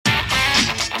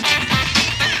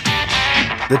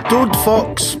The Dode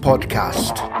Fox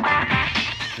Podcast.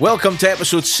 Welcome to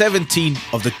episode 17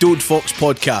 of the Dode Fox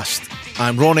Podcast.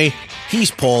 I'm Ronnie,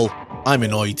 he's Paul, I'm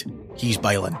annoyed, he's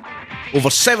Bylan. Over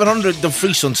 700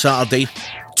 Dumfries on Saturday,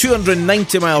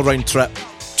 290 mile round trip,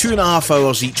 2.5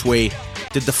 hours each way.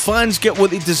 Did the fans get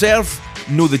what they deserve?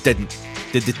 No, they didn't.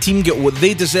 Did the team get what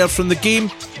they deserve from the game?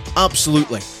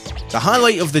 Absolutely. The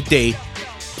highlight of the day,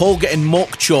 Paul getting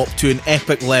mock chopped to an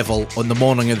epic level on the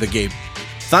morning of the game.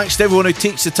 Thanks to everyone who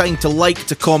takes the time to like,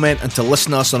 to comment and to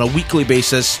listen to us on a weekly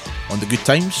basis on the good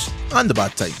times and the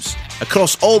bad times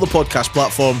across all the podcast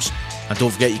platforms. And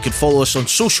don't forget you can follow us on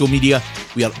social media.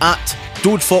 We are at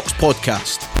Dode Fox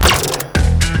Podcast.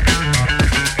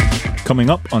 Coming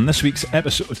up on this week's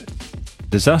episode: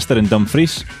 disaster in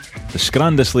Dumfries, the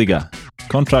Scrandisliga,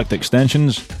 contract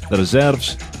extensions, the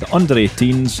reserves, the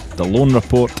under-18s, the loan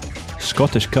report,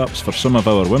 Scottish Cups for some of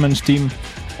our women's team,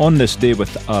 on this day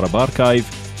with the Arab Archive,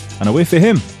 and away for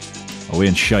him, away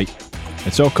in shite.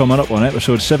 It's all coming up on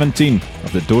episode 17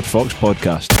 of the Dode Fox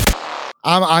Podcast.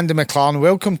 I'm Andy McLaren.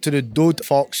 Welcome to the Dode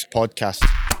Fox Podcast.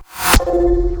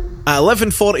 At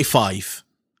 11:45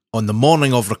 on the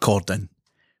morning of recording,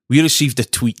 we received a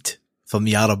tweet from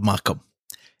the Arab Macam.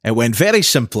 It went very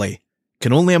simply: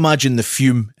 can only imagine the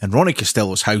fume in Ronnie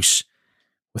Costello's house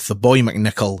with the boy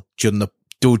McNichol during the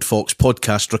Dode Fox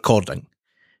Podcast recording.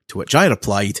 To which I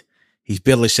replied, he's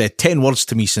barely said 10 words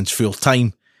to me since full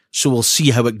time, so we'll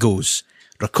see how it goes.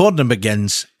 Recording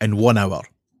begins in 1 hour.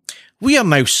 We are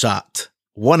now sat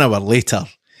 1 hour later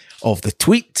of the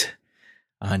tweet,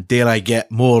 and dare I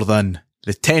get more than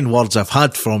the 10 words I've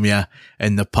had from you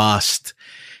in the past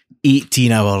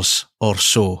 18 hours or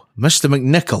so. Mr.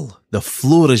 McNichol, the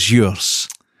floor is yours.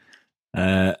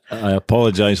 I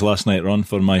apologise last night, Ron,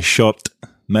 for my short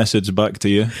message back to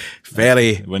you.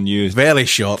 Very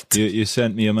short. You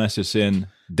sent me a message saying,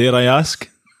 dare I ask?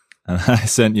 And I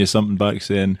sent you something back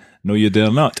saying, no you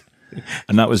dare not.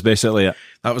 And that was basically it.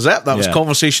 That was it. That was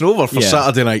conversation over for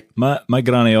Saturday night. My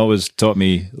granny always taught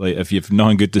me, like, if you've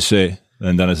nothing good to say,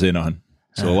 then don't say nothing.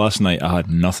 So last night I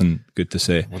had nothing good to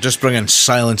say. We'll just bring in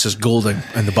Silence is Golden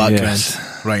in the background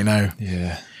right now.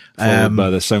 Yeah. Followed by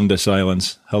the sound of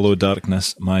silence. Hello,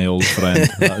 darkness, my old friend.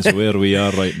 That is where we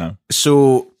are right now.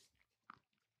 So,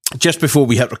 just before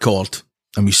we hit record,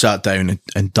 and we sat down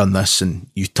and done this, and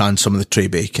you tanned some of the tray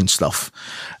bake and stuff,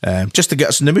 just to get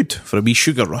us in the mood for a wee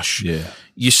sugar rush. Yeah.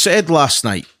 You said last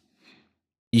night,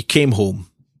 you came home,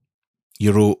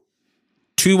 you wrote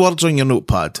 2 words on your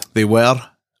notepad. They were?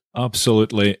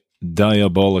 Absolutely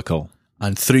diabolical.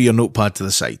 And threw your notepad to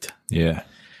the side. Yeah.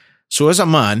 So as a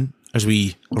man, as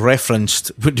we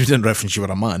referenced, we didn't reference you were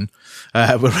a man,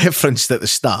 we referenced at the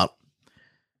start,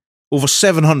 over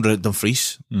 700 at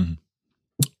Dumfries,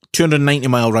 290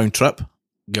 mile round trip,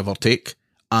 give or take,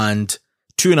 and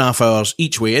 2.5 hours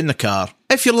each way in the car.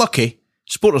 If you're lucky,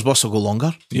 supporters bus will go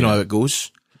longer. You know how it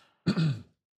goes.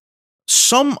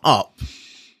 Sum up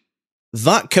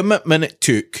that commitment it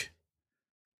took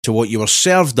to what you were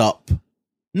served up,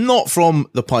 not from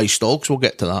the pie stall, because we'll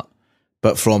get to that,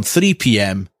 but from 3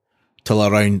 p.m. till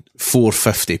around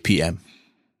 4:50 p.m.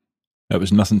 It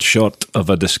was nothing short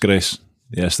of a disgrace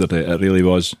yesterday. It really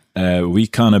was. We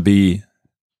can't be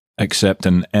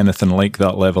accepting anything like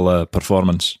that level of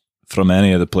performance from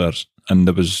any of the players. And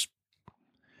there was,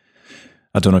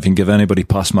 I don't know if you can give anybody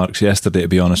pass marks yesterday, to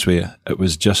be honest with you. It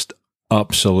was just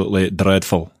absolutely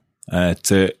dreadful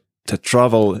to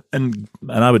travel, and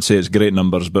I would say it's great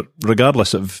numbers, but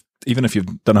regardless of, even if you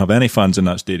don't have any fans in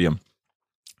that stadium,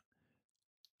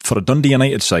 for a Dundee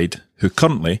United side, who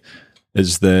currently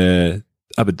is I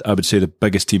would say the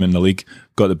biggest team in the league,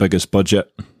 got the biggest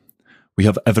budget. We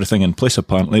have everything in place,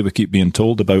 apparently. We keep being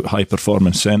told about high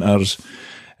performance centres,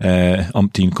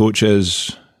 umpteen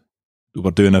coaches.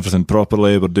 We're doing everything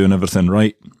properly. We're doing everything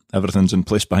right. Everything's in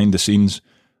place behind the scenes.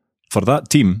 For that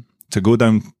team to go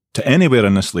down to anywhere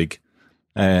in this league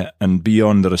and be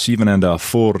on the receiving end of a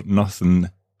 4-0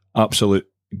 absolute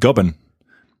gubbing,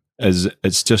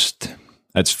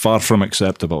 it's far from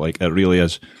acceptable. Like, it really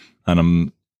is.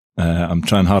 And I'm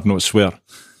trying hard not to swear,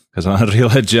 because I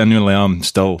really genuinely am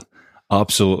still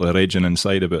absolutely raging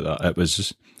inside about that. It was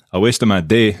just a waste of my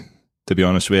day, to be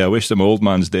honest with you. I wasted my old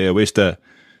man's day. I wasted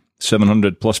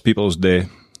 700 plus people's day.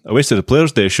 I wasted the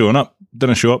players' day showing up.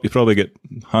 Didn't show up, you probably get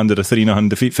handed a 3-0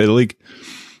 defeat for the league.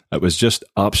 It was just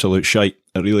absolute shite.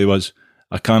 It really was.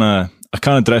 I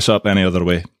can't dress up any other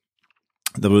way.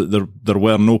 There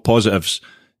were no positives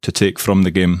to take from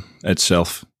the game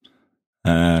itself.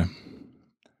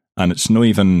 And it's not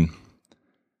even,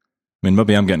 I mean,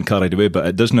 maybe I'm getting carried away, but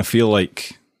it doesn't feel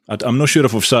like, I'm not sure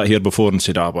if we've sat here before and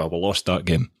said, well, we lost that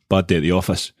game. Bad day at the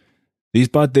office. These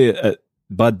bad day at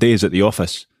bad days at the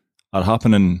office are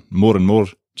happening more and more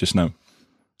just now.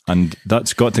 And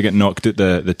that's got to get knocked out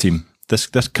the team.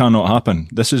 This cannot happen.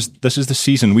 This is the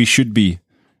season we should be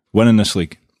winning this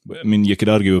league. I mean, you could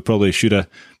argue we probably should have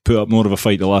put up more of a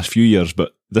fight the last few years,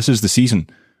 but this is the season.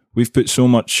 We've put so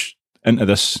much into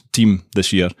this team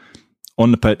this year,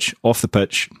 on the pitch, off the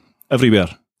pitch,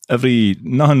 everywhere.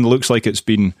 Nothing looks like it's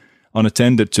been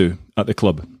unattended to at the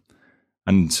club.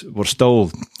 And we're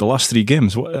still, the last 3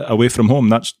 games away from home,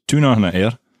 that's 2-0 at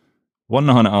Ayr,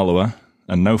 1-0 at Alloa,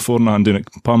 and now 4-0 down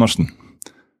at Palmerston.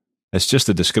 It's just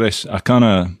a disgrace. I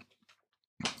can't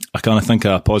think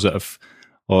of a positive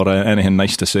or anything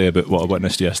nice to say about what I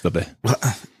witnessed yesterday.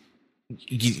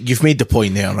 You've made the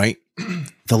point there, right?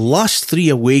 The last 3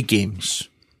 away games,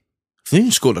 they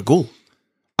didn't score a goal.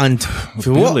 And it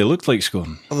barely looked like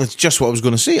scoring. Well, that's just what I was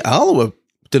going to say. Alloa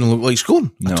didn't look like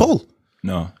scoring at all.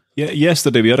 No. Yeah,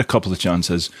 yesterday we had a couple of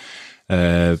chances.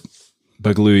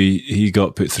 Big Louis, he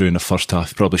got put through in the first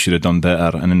half. Probably should have done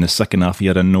better. And in the second half, he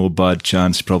had a no bad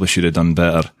chance. Probably should have done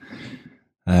better.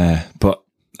 But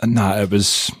nah, it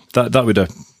was that would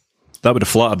have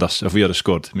flattered us if we had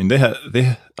scored. I mean, they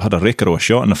had a raker of a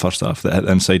shot in the first half that hit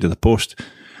the inside of the post.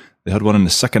 They had one in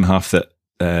the second half that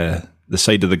the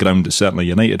side of the ground that certainly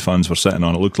United fans were sitting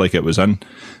on, it looked like it was in.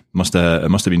 It must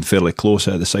have been fairly close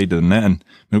at the side of the netting.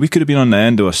 I mean, we could have been on the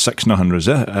end of a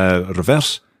 6-0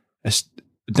 reverse. It's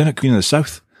down at Queen of the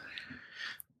South.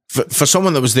 For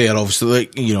someone that was there, obviously,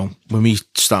 like, you know, when we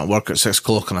start work at 6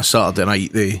 o'clock on a Saturday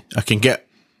night, I can get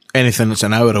anything that's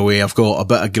an hour away. I've got a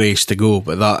bit of grace to go,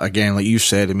 but that, again, like you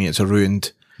said, I mean, it's a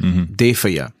ruined day for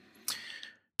you.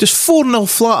 Does 4-0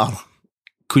 flatter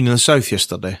Queen of the South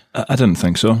yesterday? I didn't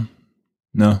think so.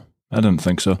 No, I didn't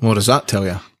think so. What does that tell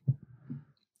you?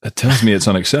 It tells me it's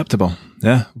unacceptable.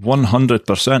 Yeah,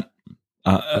 100%.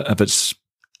 If it's,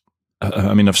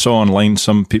 I mean, I've saw online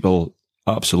some people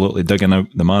absolutely digging out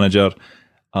the manager,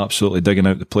 absolutely digging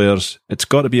out the players. It's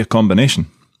got to be a combination.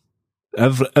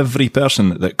 Every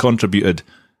person that contributed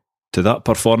to that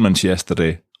performance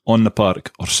yesterday on the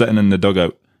park or sitting in the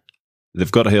dugout,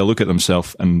 they've got to have a look at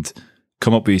themselves and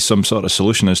come up with some sort of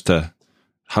solution as to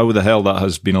how the hell that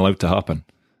has been allowed to happen.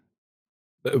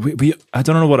 I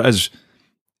don't know what it is.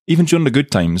 Even during the good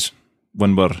times,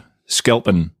 when we're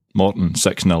scalping Morton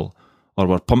 6-0, or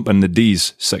we're pumping the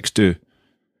D's 6-2,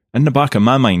 in the back of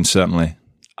my mind, certainly,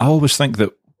 I always think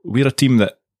that we're a team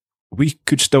that we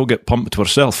could still get pumped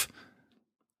ourselves.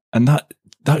 And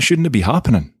that shouldn't be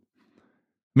happening.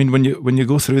 I mean, when you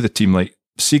go through the team, like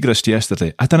Siegrist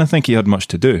yesterday, I didn't think he had much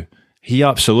to do. He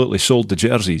absolutely sold the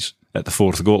jerseys at the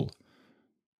 4th goal.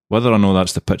 Whether or not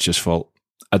that's the pitch's fault,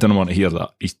 I didn't want to hear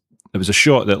that. It was a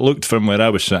shot that looked from where I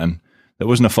was sitting that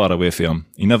wasn't far away from him.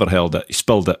 He never held it. He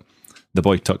spilled it. The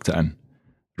boy tucked it in.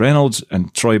 Reynolds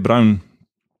and Troy Brown,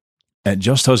 it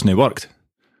just hasn't worked.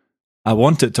 I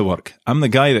want it to work. I'm the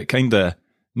guy that kind of,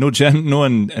 no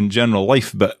in general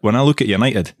life, but when I look at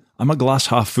United, I'm a glass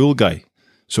half full guy.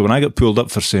 So when I get pulled up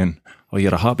for saying, oh,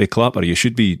 you're a happy clapper, you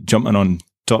should be jumping on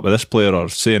top of this player or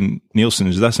saying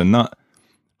Nielsen's this and that,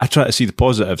 I try to see the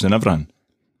positives in everything.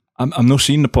 I'm not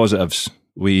seeing the positives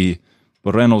with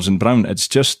Reynolds and Brown. It's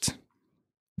just,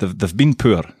 they've been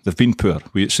poor. They've been poor.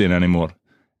 We ain't saying anymore.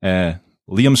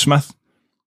 Liam Smith,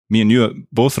 me and you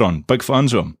both are on, big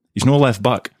fans of him. He's no left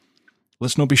back.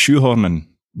 Let's not be shoehorning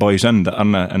boys in that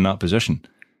are in that position.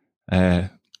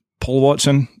 Paul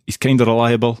Watson, he's kind of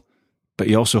reliable, but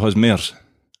he also has mares.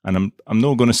 And I'm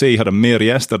not going to say he had a mare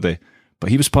yesterday, but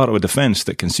he was part of a defence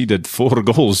that conceded 4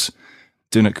 goals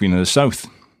down at Queen of the South.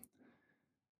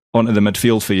 Onto the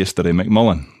midfield for yesterday,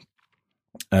 McMullen.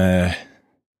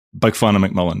 Big fan of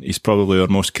McMullen. He's probably our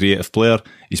most creative player.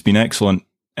 He's been excellent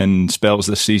in spells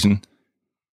this season.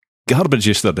 Garbage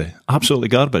yesterday. Absolutely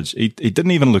garbage. He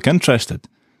didn't even look interested.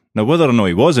 Now, whether or not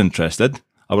he was interested,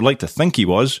 I would like to think he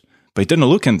was, but he didn't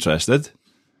look interested.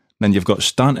 Then you've got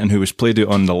Stanton, who was played out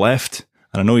on the left,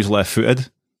 and I know he's left-footed,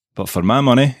 but for my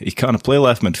money, he can't play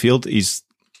left midfield.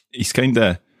 He's kind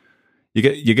of,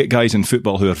 you get guys in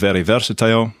football who are very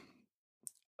versatile.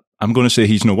 I'm going to say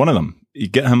he's not one of them. You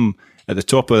get him at the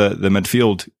top of the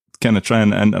midfield, kind of trying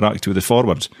to interact with the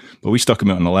forwards, but we stuck him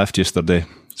out on the left yesterday.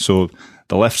 So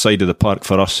the left side of the park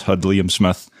for us had Liam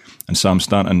Smith and Sam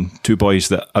Stanton, 2 boys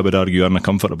that I would argue aren't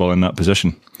comfortable in that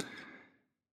position.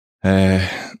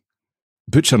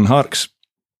 Butcher and Harkes,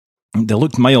 they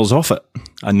looked miles off it.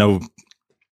 And now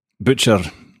Butcher,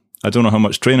 I don't know how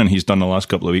much training he's done the last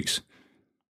couple of weeks,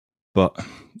 but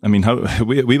I mean,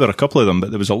 we were a couple of them, but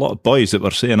there was a lot of boys that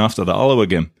were saying after the Alloa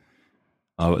game,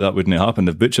 oh, that wouldn't have happened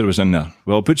if Butcher was in there.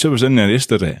 Well, Butcher was in there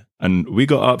yesterday, and we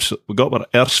got our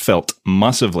arse felt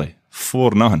massively,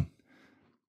 4-0.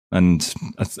 And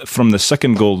from the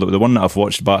second goal, the one that I've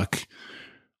watched back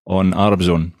on Arab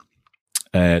Zone,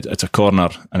 it's a corner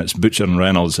and it's Butcher and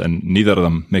Reynolds, and neither of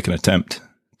them make an attempt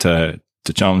to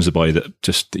challenge the boy.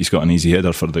 He's got an easy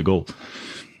header for the goal.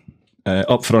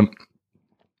 Up front,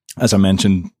 as I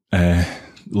mentioned,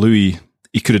 Louis,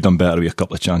 he could have done better with a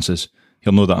couple of chances.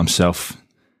 He'll know that himself.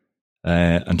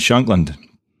 And Shankland,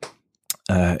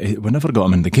 we never got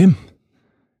him in the game.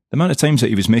 The amount of times that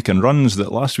he was making runs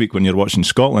that last week when you're watching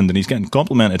Scotland and he's getting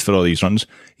complimented for all these runs,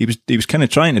 he was kind of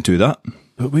trying to do that.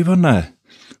 But we weren't.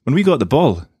 When we got the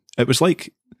ball, it was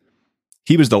like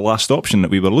he was the last option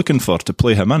that we were looking for to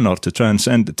play him in or to try and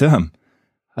send it to him.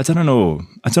 I don't know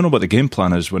what the game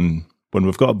plan is when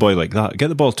we've got a boy like that. Get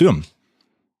the ball to him.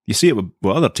 You see it with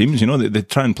other teams, they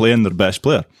try and play in their best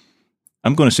player.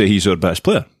 I'm going to say he's our best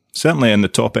player, certainly in the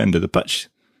top end of the pitch.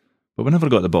 But we never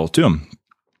got the ball to him.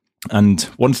 And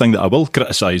one thing that I will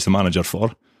criticise the manager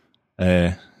for,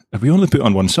 if we only put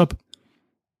on one sub,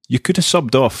 you could have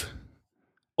subbed off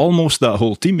almost that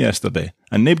whole team yesterday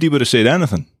and nobody would have said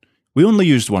anything. We only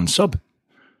used one sub.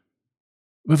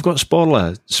 We've got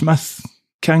Sporla, Smith,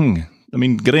 King. I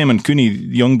mean, Graham and Cooney,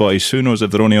 young boys, who knows if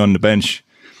they're only on the bench.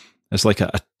 It's like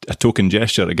a token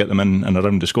gesture to get them in and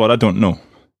around the squad. I don't know.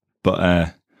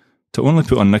 But to only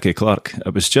put on Nicky Clark,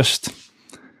 it was just...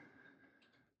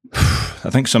 I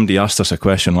think somebody asked us a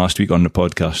question last week on the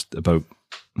podcast about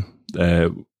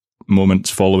moments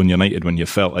following United when you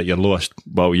felt at your lowest.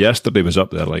 Well, yesterday was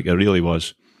up there, like it really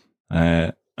was.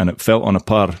 And it felt on a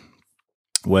par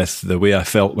with the way I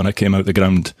felt when I came out the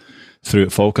ground through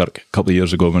at Falkirk a couple of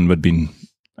years ago when we'd been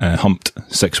humped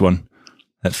 6-1.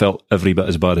 It felt every bit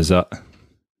as bad as that.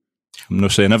 I'm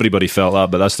not saying everybody felt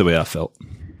that, but that's the way I felt.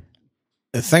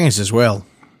 The thing is as well,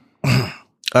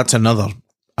 that's another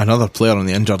player on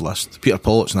the injured list. Peter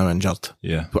Pollock's now injured.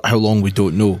 Yeah. But how long, we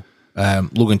don't know.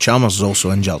 Logan Chalmers is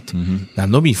also injured. Mm-hmm. Now,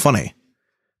 I'm not being funny.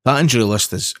 That injury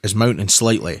list is mounting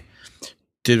slightly.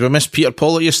 Did we miss Peter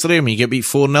Pollock yesterday when you get beat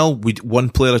 4-0? One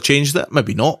player have changed it?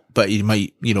 Maybe not, but he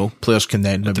might, players can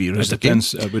then maybe risk the game.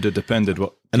 It would have depended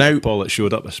what Pollock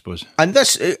showed up, I suppose. And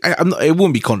this, it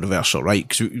won't be controversial, right?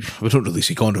 Because we don't really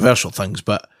see controversial things,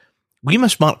 but we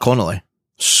miss Mark Connolly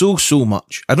so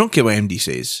much. I don't care what MD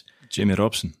says. Jamie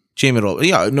Robson.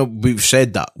 Yeah, no, we've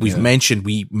said that. We've mentioned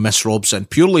we miss Robson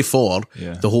purely for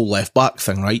the whole left back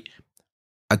thing, right?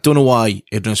 I don't know why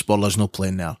Adrian Sporla's not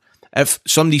playing there. If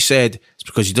somebody said it's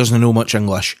because he doesn't know much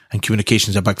English and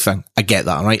communication's a big thing, I get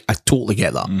that, right? I totally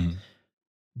get that. Mm-hmm.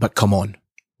 But come on,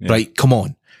 right? Come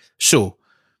on. So,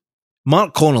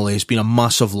 Mark Connolly has been a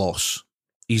massive loss.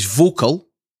 He's vocal.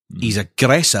 He's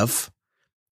aggressive.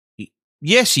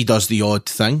 Yes, he does the odd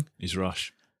thing. He's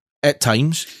rash. At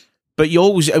times. But you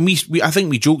always, and I think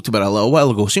we joked about it a little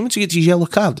while ago, see, once he gets his yellow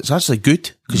card, it's actually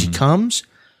good because he calms.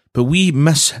 But we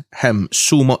miss him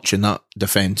so much in that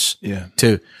defence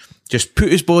to just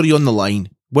put his body on the line,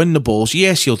 win the balls.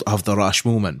 Yes, he'll have the rash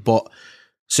moment, but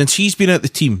since he's been at the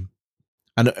team,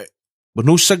 and we're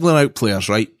no signalling out players,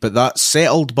 right? But that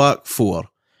settled back four,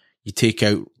 you take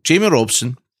out Jamie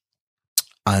Robson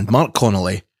and Mark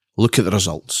Connolly, look at the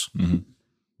results. Mm-hmm.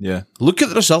 Yeah. Look at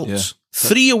the results. Yeah.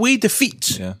 3 away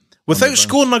defeats. Yeah. Without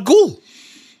scoring a goal.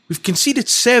 We've conceded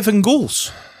 7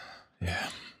 goals. Yeah,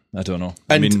 I don't know.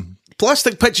 And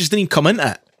plastic pitches didn't even come into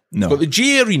it. No. We've got the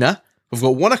J Arena. We've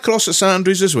got one across at St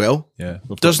Andrews as well. Yeah.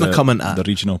 Doesn't come into it. The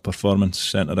regional performance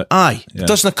centre. Aye. Yeah.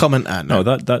 Doesn't come into it. No,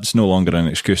 that's no longer an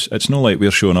excuse. It's not like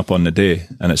we're showing up on the day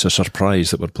and it's a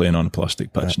surprise that we're playing on a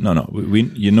plastic pitch. No.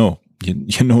 You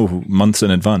know months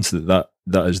in advance that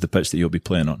is the pitch that you'll be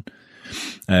playing on.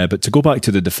 But to go back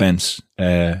to the defence,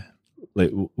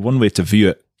 like one way to view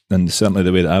it, and certainly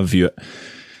the way that I view it,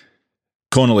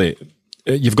 Connolly,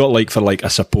 you've got like for like, I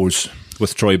suppose,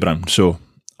 with Troy Brown. So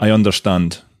I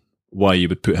understand why you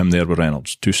would put him there with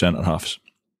Reynolds, 2 centre halves.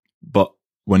 But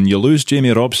when you lose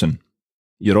Jamie Robson,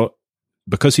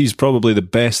 because he's probably the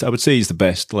best, I would say he's the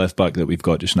best left back that we've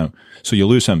got just now. So you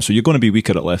lose him. So you're going to be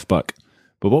weaker at left back.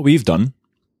 But what we've done,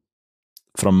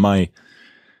 from my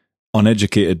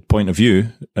uneducated point of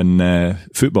view in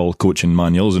football coaching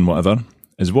manuals and whatever,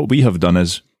 is what we have done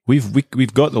is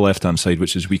we've got the left hand side,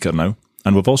 which is weaker now,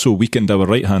 and we've also weakened our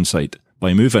right hand side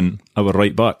by moving our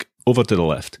right back over to the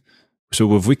left. So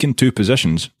we've weakened 2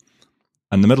 positions,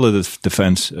 and the middle of the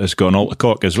defence has gone all to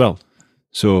cock as well.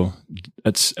 So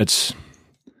it's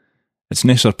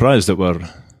no surprise that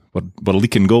we're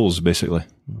leaking goals basically.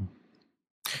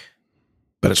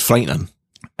 But it's frightening.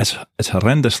 It's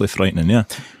horrendously frightening, yeah.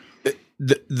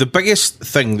 The biggest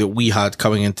thing that we had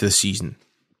coming into the season,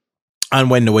 and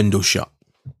when the window's shut,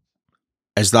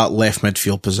 is that left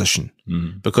midfield position.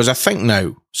 Because I think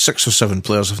now 6 or 7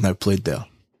 players have now played there.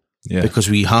 because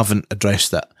we haven't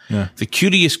addressed it. Yeah. The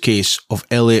curious case of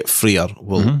Elliot Frear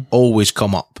will always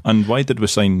come up. And why did we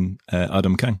sign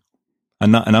Adam King?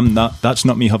 That's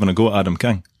not me having a go at Adam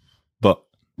King, but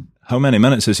how many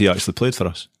minutes has he actually played for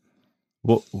us?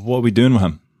 What are we doing with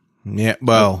him? Yeah,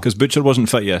 well, because Butcher wasn't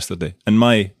fit yesterday.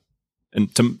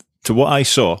 To what I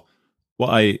saw,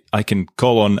 what I can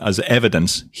call on as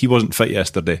evidence, he wasn't fit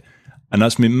yesterday, and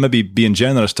that's me maybe being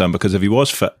generous to him, because if he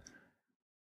was fit,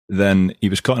 then he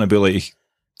was caught in a bully.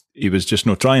 He was just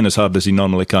not trying as hard as he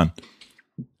normally can.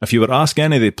 If you were to ask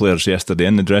any of the players yesterday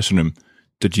in the dressing room,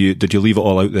 did you leave it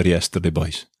all out there yesterday,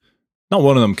 boys? Not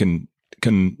one of them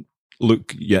can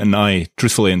look you in the eye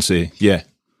truthfully and say, yeah,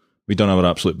 we done our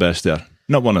absolute best there.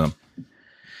 Not one of them.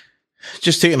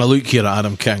 Just taking a look here at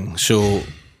Adam King. So,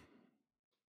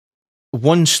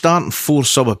 1 start and 4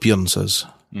 sub appearances.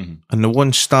 And the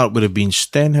 1 start would have been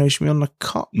Stenhouse on the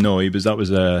cup. No, that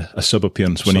was a sub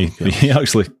appearance when he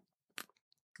actually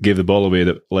gave the ball away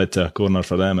that led to a corner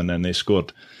for them, and then they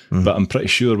scored. But I'm pretty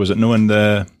sure, was it no in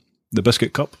the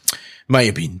Biscuit Cup? Might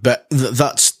have been, but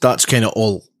that's kind of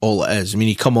all it is. I mean,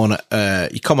 he come on at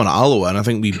Alloa, and I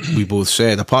think we both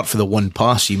said, apart from the 1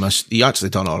 pass, he actually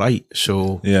done all right.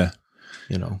 So yeah,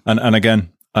 you know, and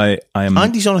again, I am,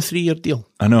 and he's on a 3-year deal.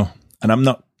 I know, and I'm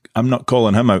not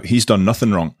calling him out. He's done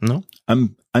nothing wrong. No,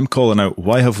 I'm calling out,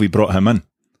 why have we brought him in?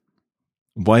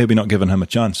 Why have we not given him a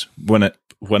chance? When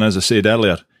as I said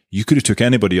earlier, you could have took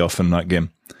anybody off in that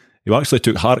game. You actually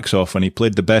took Harkes off when he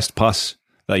played the best pass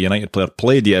that a United player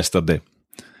played yesterday.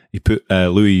 He put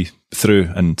Louis through,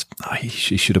 and he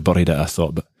should have buried it, I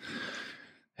thought, but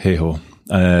hey ho.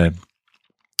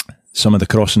 Some of the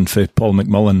crossing for Paul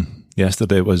McMullen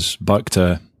yesterday was back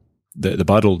to the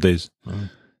bad old days.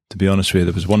 To be honest with you,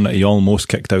 there was one that he almost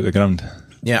kicked out the ground.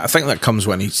 Yeah, I think that comes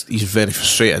when he's very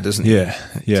frustrated, isn't he?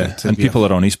 Yeah. And people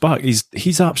are on his back.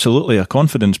 He's absolutely a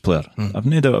confidence player. I've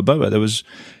no doubt about it.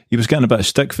 He was getting a bit of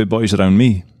stick for boys around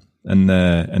me in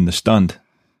the stand,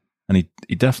 and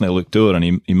he definitely looked over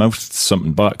and he mouthed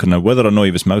something back. Now, whether or not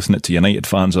he was mouthing it to United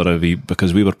fans or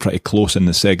because we were pretty close in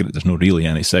the there's not really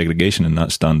any segregation in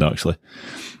that stand actually.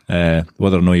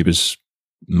 Whether or not he was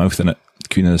mouthing it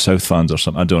Queen of the South fans or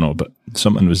something, I don't know, but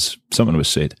something was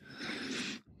said.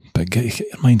 But get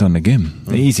your mind on the game.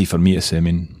 Easy for me to say. I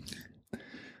mean,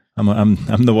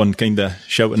 I'm the one kind of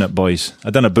shouting at boys. I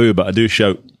don't boo, but I do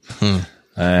shout.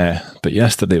 But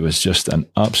yesterday was just an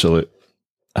absolute.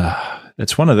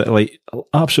 It's one of the, I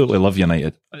absolutely love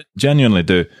United. I genuinely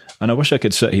do, and I wish I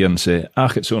could sit here and say,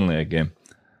 it's only a game.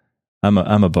 I'm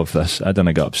above this. I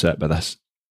didn't get upset by this.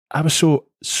 I was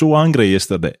so angry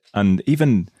yesterday, and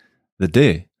even the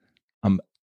day, I'm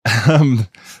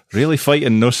really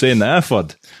fighting no saying the F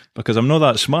word, because I'm not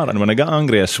that smart, and when I get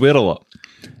angry I swear a lot,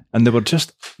 and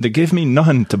they gave me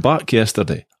nothing to back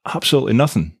yesterday, absolutely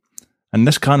nothing. And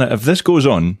if this goes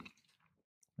on,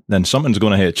 then something's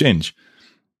going to have to change,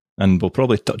 and we'll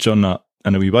probably touch on that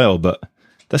in a wee while, but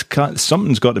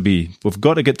something's got to be, we've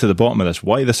got to get to the bottom of this,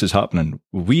 why this is happening.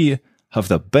 We have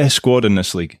the best squad in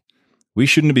this league. We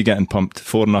shouldn't be getting pumped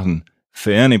 4-0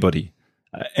 for anybody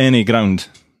at any ground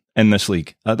in this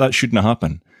league. That shouldn't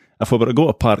happen. If we were to go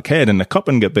to Parkhead in the cup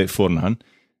and get beat 4-0,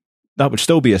 that would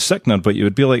still be a sickener, but you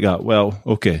would be like that, well,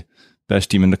 okay, best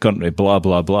team in the country, blah,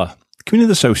 blah, blah. Queen of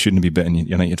the South shouldn't be beating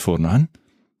United 4-0.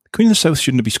 Queen of the South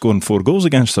shouldn't be scoring 4 goals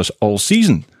against us all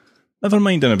season. Never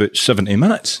mind in about 70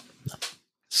 minutes.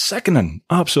 Sickening.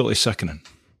 Absolutely sickening.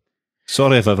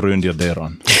 Sorry if I've ruined your day,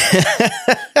 Ron.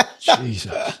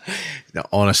 Jesus. No,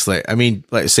 honestly, I mean,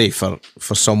 let's say for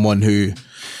someone who,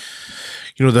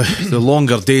 you know, the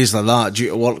longer days like that due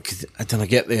to work, I didn't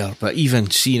get there. But even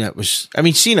seeing it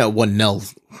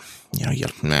 1-0, you know, you're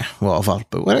whatever.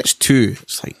 But when it's 2,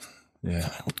 it's like,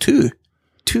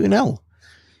 2-0.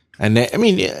 And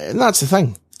and that's the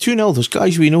thing. 2-0, those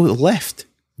guys we know that left.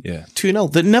 Yeah.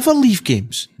 2-0. That never leave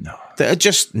games. No. That are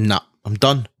just, I'm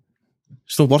done.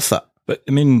 It's not worth it. But,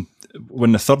 I mean,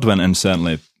 when the third went in,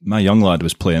 certainly, my young lad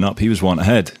was playing up. He was one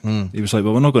ahead. He was like,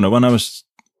 well, we're not going to win.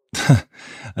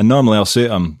 And normally I'll say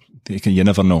to him, you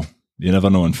never know. You never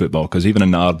know in football, because even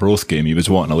in the Arbroath game, he was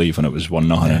wanting to leave when it was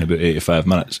 1-0 in about 85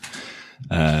 minutes.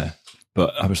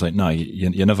 But I was like, no,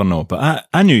 you never know. But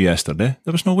I knew yesterday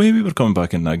there was no way we were coming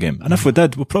back in that game. And if we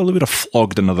did, we probably would have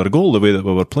flogged another goal the way that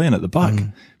we were playing at the back.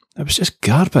 It was just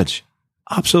garbage.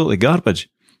 Absolutely garbage.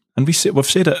 And we've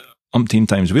said it umpteen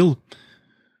times.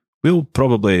 We'll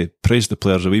probably praise the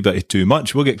players a wee bit too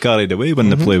much. We'll get carried away when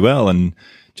they play well, and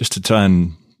just to try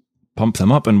and pump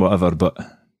them up and whatever. But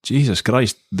Jesus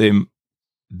Christ,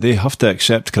 they have to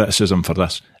accept criticism for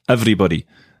this. Everybody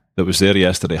that was there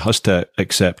yesterday has to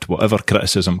accept whatever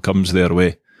criticism comes their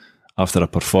way after a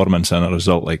performance and a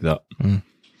result like that.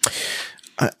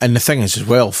 And the thing is as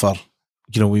well, for,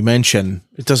 we mention,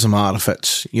 it doesn't matter if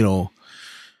it's,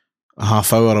 a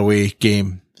half hour away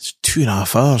game. It's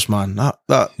 2.5 hours, man.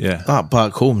 That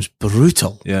back home's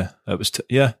brutal. Yeah, it was.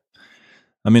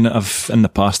 I mean, in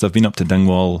the past I've been up to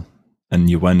Dingwall, and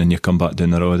you win and you come back down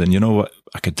the road, and you know what?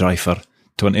 I could drive for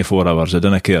 24 hours. I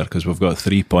didn't care because we've got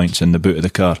 3 points in the boot of the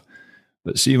car.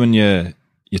 But see, when you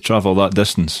travel that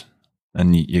distance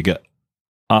and you get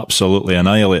absolutely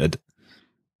annihilated,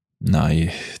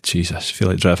 Jesus, I feel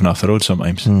like driving off the road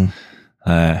sometimes. It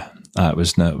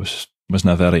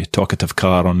wasn't a very talkative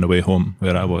car on the way home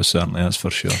where I was, certainly, that's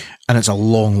for sure. And it's a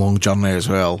long, long journey as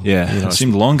well. Yeah, it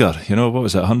seemed longer. What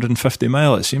was it, 150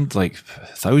 mile? It seemed like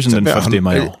 1,050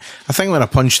 mile. I think when I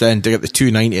punched in to get the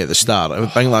 290 at the start, I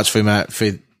think that's for my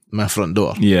front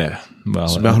door. Yeah, well,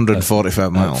 it's about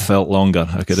 145 mile. It felt longer,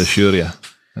 I could assure you.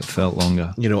 It felt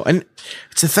longer. And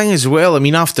it's the thing as well. I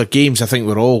mean, after games, I think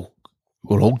we're all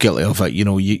guilty of it.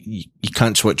 You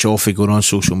can't switch off of going on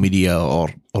social media or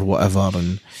whatever,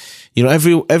 and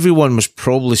everyone was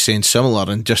probably saying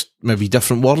similar in just maybe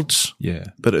different words. Yeah.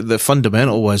 But the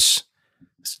fundamental was,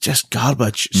 it's just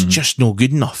garbage. It's just no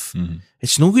good enough.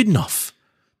 It's no good enough.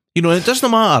 And it doesn't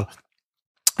matter.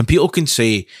 And people can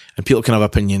say, and people can have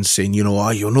opinions saying,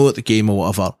 you'll know at the game or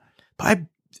whatever. But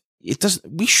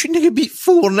we shouldn't have beat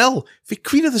 4-0 for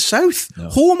Queen of the South. No.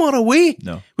 Home or away.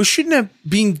 No. We shouldn't have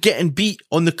been getting beat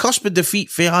on the cusp of defeat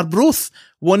for Arbroath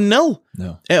 1-0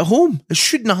 at home. It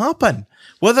shouldn't happen.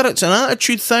 Whether it's an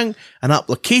attitude thing, an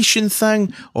application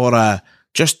thing, or a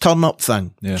just turn up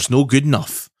thing, it's no good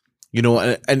enough.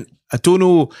 And I don't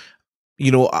know,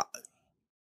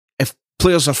 if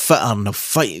players are fitter and they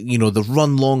fight, they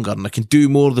run longer and they can do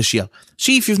more this year.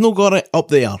 See, if you've not got it up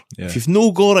there, if you've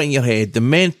not got it in your head, the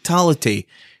mentality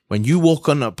when you walk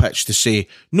on that pitch to say,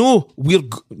 we've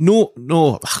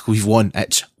won,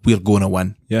 we're going to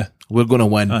win. Yeah. We're going to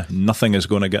win. Nothing is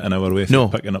going to get in our way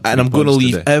from picking up. And I'm going to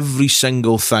leave every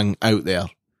single thing out there.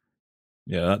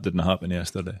 Yeah, that didn't happen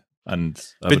yesterday. But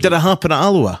did it happen at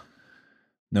Alloa?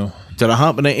 No. Did it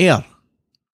happen at Ayr?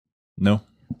 No.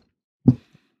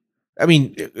 I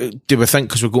mean, do we think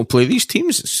because we're going to play these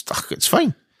teams, it's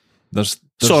fine. There's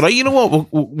it's all right. You know what?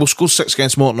 We'll score 6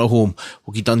 against Morton at home.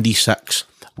 We'll get Dundee 6.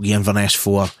 We'll get Inverness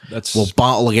 4. We'll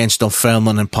battle against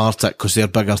Dunfermline and Partick because they're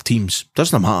bigger teams.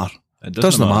 Doesn't matter. It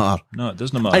doesn't matter. No, it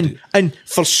doesn't matter. And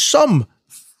for some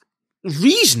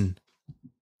reason,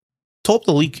 top of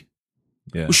the league.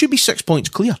 Yeah. We should be 6 points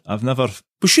clear.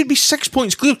 We should be 6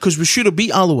 points clear because we should have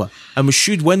beat Alloa and we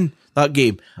should win that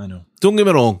game. I know. Don't get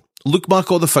me wrong. Look back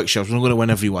at all the fixtures. We're not going to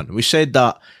win every one. We said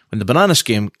that when the Bananas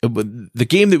game, the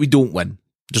game that we don't win,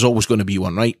 there's always going to be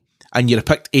one, right? And you'd have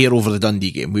picked Ayr over the Dundee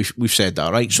game. We've said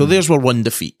that, right? So there's our one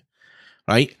defeat,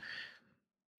 right?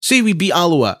 Say we beat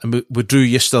Alloa and we drew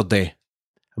yesterday.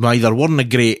 We either weren't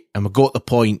great and we got the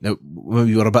point that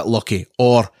we were a bit lucky,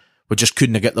 or we just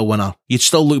couldn't get the winner. You'd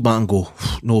still look back and go,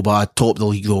 no bad, top of the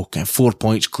league though, 4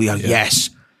 points clear,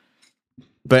 yes.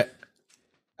 But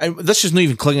this is not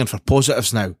even clinging for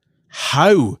positives now.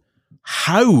 How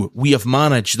we have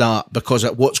managed that because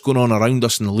of what's going on around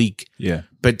us in the league. Yeah.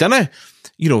 But didn't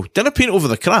paint over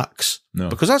the cracks. No.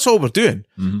 Because that's all we're doing.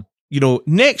 Mm-hmm.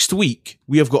 Next week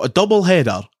we have got a double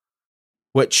header,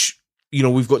 which,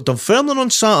 we've got Dunfermline on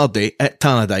Saturday at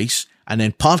Tannadice and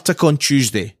then Partick on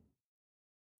Tuesday.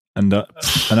 And I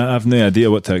have no idea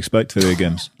what to expect for the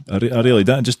games. I really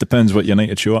don't. It just depends what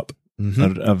United show up.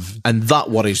 Mm-hmm. And that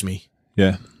worries me.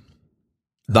 Yeah.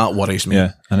 That worries me.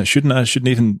 Yeah, and it shouldn't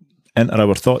even enter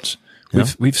our thoughts.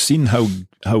 We've seen how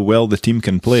well the team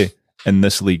can play in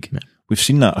this league. Yeah. We've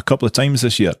seen that a couple of times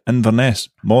this year. Inverness,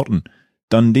 Morton,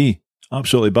 Dundee,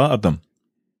 absolutely battered them.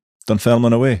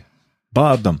 Dunfermline away,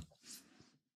 battered them.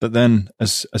 But then,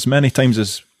 as many times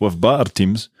as we've battered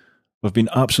teams, we've been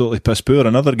absolutely piss poor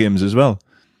in other games as well.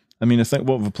 I mean, I think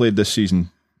what we've played this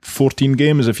season, 14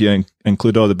 games if you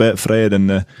include all the Betfred and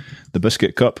the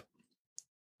Biscuit Cup.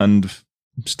 And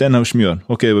Stenhousemuir,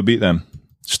 okay, we beat them.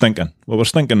 Stinking. Well, we're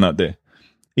stinking that day.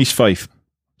 East Fife,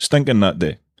 stinking that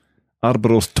day.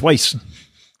 Arbroath twice.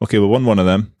 Okay, we won one of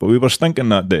them, but we were stinking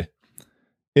that day.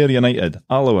 Ayr United,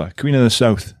 Alloa, Queen of the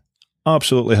South,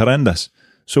 absolutely horrendous.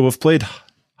 So we've played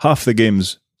half the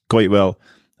games quite well,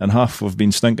 and half we've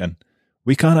been stinking.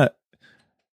 We cannot,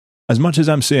 as much as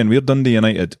I'm saying we're Dundee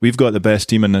United, we've got the best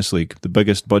team in this league, the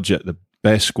biggest budget, the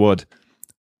best squad.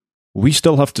 We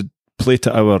still have to play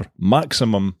to our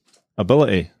maximum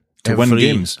ability to win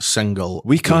games.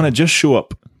 We can't just show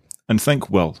up and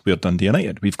think, well, we're Dundee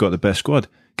United, we've got the best squad.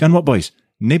 Can what, boys?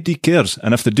 Nobody cares.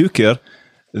 And if they do care,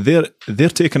 they're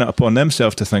taking it upon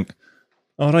themselves to think,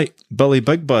 All right, Billy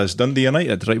Big Buzz, Dundee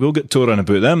United. Right, we'll get touring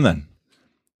about them then.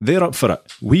 They're up for it.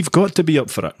 We've got to be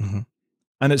up for it. Mm-hmm.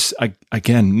 And it's,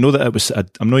 again, know that it was,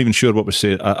 I'm not even sure what was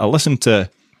said. I listened to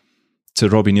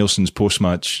Robbie Nielsen's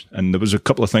post-match, and there was a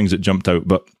couple of things that jumped out,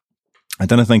 but I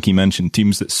didn't think he mentioned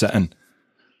teams that sit in.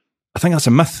 I think that's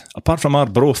a myth. Apart from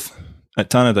Arbroath at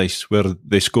Tannadice, where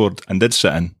they scored and did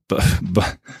sit in,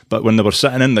 but when they were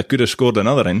sitting in, they could have scored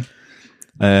another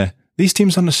in. These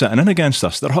teams aren't sitting in against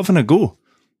us. They're having a go.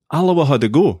 Alloa had a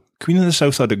go. Queen of the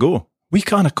South had a go. We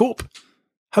can't cope.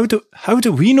 How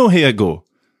do we know how to go?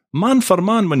 Man for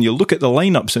man, when you look at the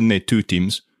lineups in the two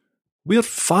teams, we're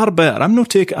far better.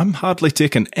 I'm hardly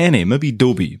taking any, maybe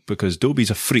Dobie, because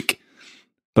Dobie's a freak.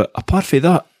 But apart from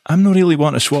that, I'm not really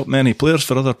wanting to swap many players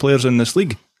for other players in this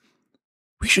league.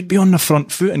 We should be on the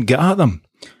front foot and get at them.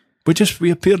 We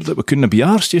appeared that we couldn't be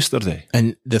arsed yesterday.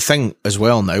 And the thing as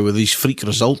well now, with these freak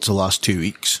results the last 2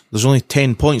 weeks, there's only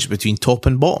 10 points between top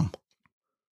and bottom.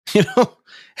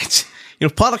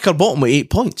 Partick are bottom with 8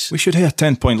 points. We should have a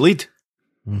 10-point lead.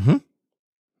 Mm-hmm.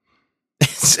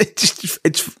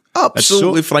 It's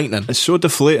absolutely frightening. It's so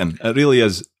deflating. It really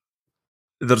is.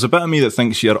 There's a bit of me that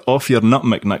thinks you're off your nut,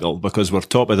 McNichol, because we're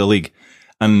top of the league.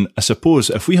 And I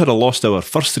suppose if we had lost our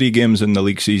first 3 games in the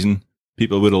league season,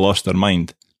 people would have lost their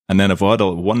mind. And then if we had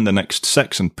won the next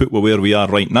 6 and put where we are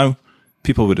right now,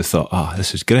 people would have thought,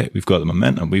 this is great. We've got the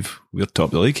momentum. We're top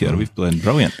of the league here. We've played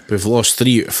brilliant. We've lost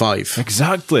 3 out of 5.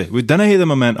 Exactly. We didn't have the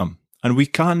momentum. And we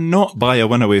cannot buy a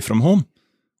win away from home.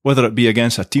 Whether it be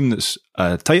against a team that's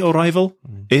a title rival,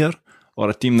 Ayr, or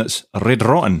a team that's red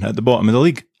rotten at the bottom of the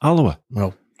league, Alloa.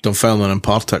 Well, Dunfermline and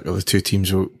Partick are the 2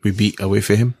 teams we beat away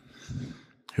from him.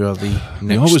 Who are the next?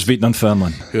 We always beat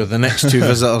Dunfermline. Who are the next 2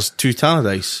 visitors to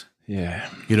Tannadice? Yeah.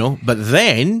 But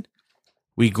then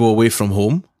we go away from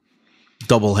home,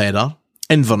 double header,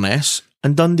 Inverness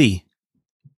and Dundee.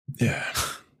 Yeah.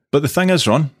 But the thing is,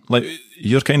 Ron, like,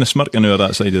 you're kind of smirking over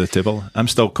that side of the table. I'm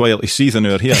still quietly seething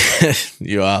over here.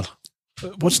 You are.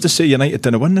 What's to say United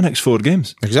didn't win the next 4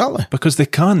 games? Exactly. Because they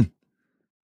can.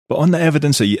 But on the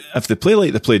evidence, if they play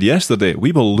like they played yesterday,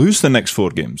 we will lose the next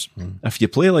 4 games. If you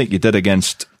play like you did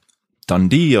against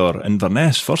Dundee or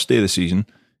Inverness first day of the season,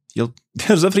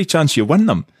 there's every chance you win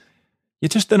them. You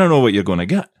just don't know what you're going to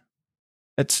get.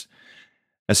 It's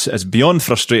beyond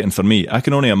frustrating for me. I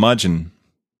can only imagine,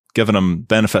 giving them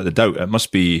benefit of the doubt, it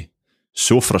must be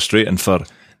so frustrating for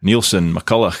Nielsen,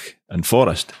 McCulloch and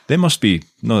Forrest. They must be,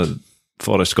 no,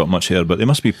 Forrest got much hair, but they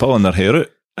must be pulling their hair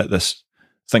out at this,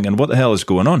 thinking, what the hell is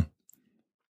going on?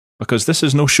 Because this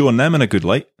is no showing them in a good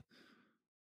light.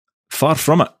 Far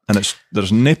from it. And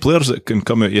there's no players that can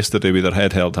come out yesterday with their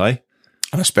head held high.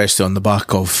 And especially on the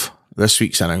back of this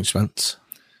week's announcements.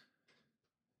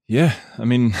 Yeah, I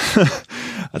mean,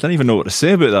 I don't even know what to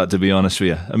say about that, to be honest with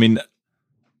you. I mean,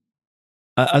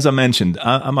 as I mentioned,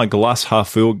 I'm a glass half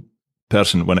full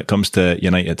person when it comes to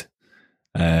United.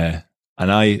 And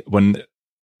I wouldn't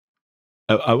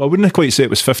quite say it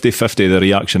was 50-50, the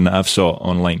reaction that I've saw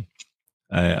online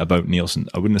about Nielsen.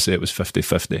 I wouldn't say it was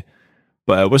 50-50.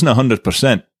 But it wasn't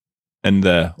 100% in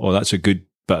that's a good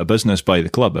bit of business by the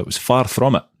club. It was far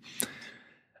from it.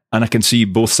 And I can see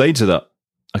both sides of that.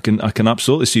 I can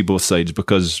absolutely see both sides,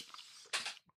 because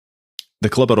the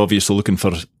club are obviously looking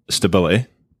for stability,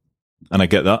 and I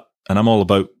get that. And I'm all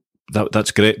about that.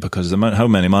 That's great, because how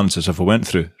many managers have we went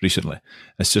through recently?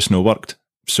 It's just no worked.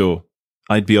 So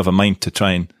I'd be of a mind to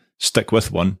try and stick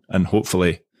with one, and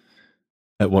hopefully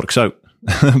it works out.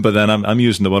 But then I'm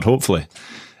using the word hopefully.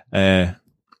 But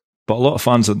a lot of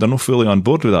fans, they're not fully on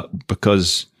board with that,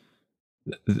 because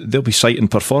they'll be citing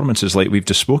performances like we've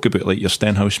just spoke about, like your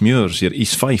Stenhouse Muirs, your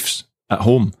East Fifes at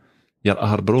home, your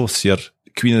Arbroaths, your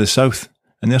Queen of the South,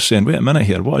 and they're saying, wait a minute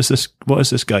here, what has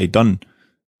this guy done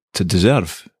to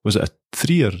deserve? Was it a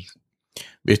 3 or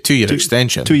a 2-year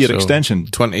extension? 2-year extension,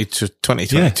 20 to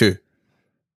 2022. Yeah.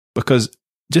 Because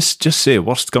just say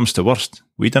worst comes to worst,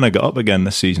 we didn't get up again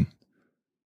this season.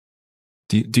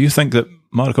 Do you think that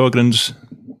Mark Ogren's?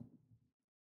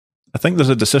 I think there's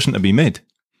a decision to be made.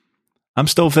 I'm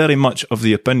still very much of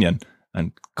the opinion,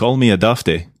 and call me a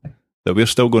dafty, that we're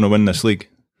still going to win this league.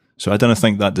 So I don't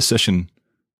think that decision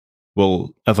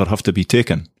will ever have to be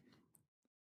taken.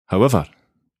 However,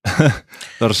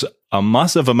 there's a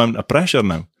massive amount of pressure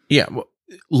now. Yeah, well,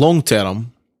 long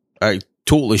term, I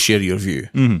totally share your view.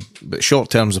 Mm-hmm. But short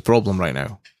term's the problem right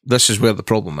now. This is where the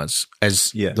problem is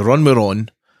the run we're on,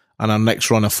 and our next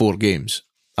run of 4 games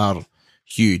are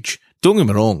huge. Don't get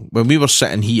me wrong, when we were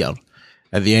sitting here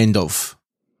at the end of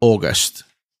August,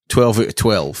 12 out of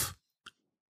 12,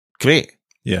 great.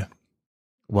 Yeah.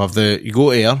 We'll have you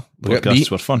go Ayr, we get beat.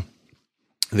 Podcasts were fun.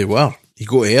 They were. You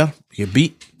go Ayr, you get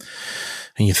beat,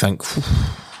 and you think,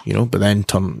 but then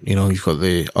you've got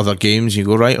the other games, you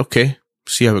go, right, okay,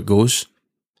 see how it goes.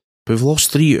 But we've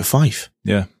lost 3 out of 5.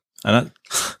 Yeah. And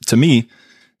to me,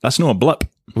 that's not a blip.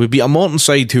 We beat a Morton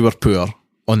side who were poor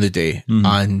on the day,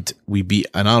 and we beat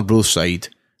an Arbroath side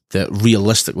that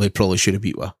realistically probably should have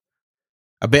beat with.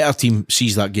 A better team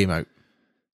sees that game out.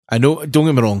 I know, don't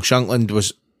get me wrong, Shankland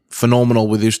was phenomenal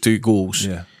with those 2 goals,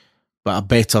 but a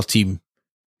better team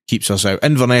keeps us out.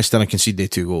 Inverness didn't concede their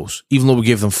 2 goals. Even though we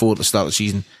gave them 4 at the start of the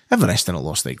season, Inverness didn't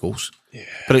lost their goals. Yeah.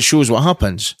 But it shows what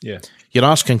happens. Yeah. Your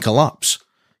arse can collapse,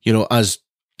 as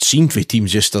seen for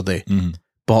teams yesterday.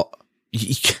 But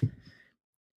we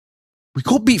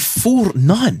got beat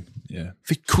 4-0. Yeah.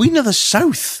 For Queen of the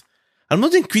South. I'm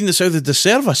not doing Queen of the South a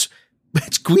disservice, but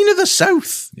it's Queen of the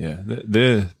South. Yeah.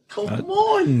 Come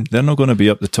on. They're not going to be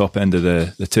up the top end of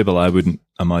the table, I wouldn't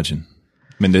imagine.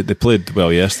 I mean, they played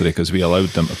well yesterday because we allowed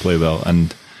them to play well,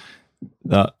 and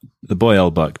the boy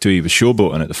Elbach too, he was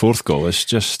showboating at the 4th goal. It's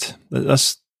just,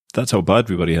 that's how bad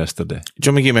we were yesterday.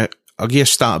 Do you want me to I'll give you a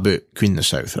stat about Queen of the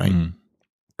South, right?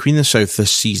 Queen of the South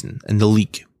this season in the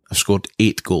league have scored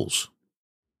 8 goals.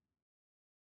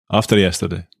 After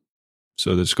yesterday.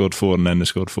 So they scored 4 and then they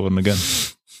scored 4 and again.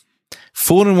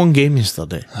 4 in one game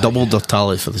yesterday. Doubled their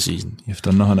tally for the season. You've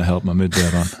done nothing to help my mood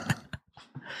there, Ron.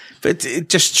 But it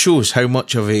just shows how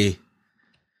much of a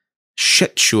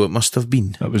shit show it must have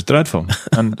been. It was dreadful.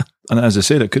 And as I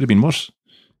said, it could have been worse.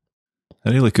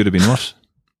 It really could have been worse.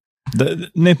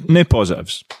 No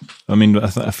positives. I mean,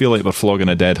 I feel like we're flogging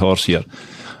a dead horse here.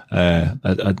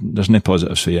 There's no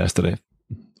positives for yesterday.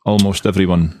 Almost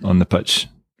everyone on the pitch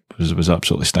was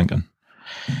absolutely stinking.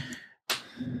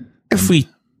 If we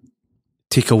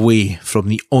take away from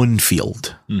the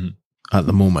on-field at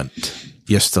the moment,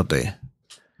 yesterday,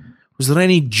 was there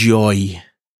any joy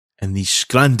in the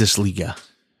Scandusliga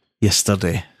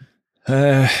yesterday?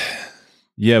 Yeah,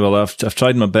 well, I've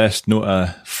tried my best not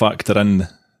to factor in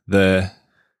the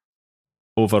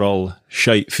overall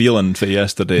shite feeling for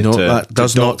yesterday. No, that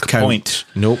does not count. Points.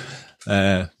 Nope.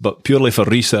 But purely for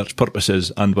research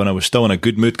purposes, and when I was still in a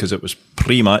good mood because it was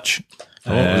pre-match.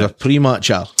 It was a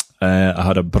pre-matcher. I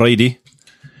had a Bridie,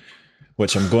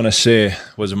 which I'm going to say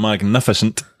was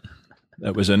magnificent.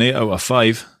 It was an 8 out of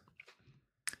 5.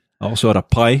 I also had a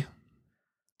pie,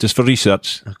 just for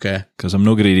research. Okay. Because I'm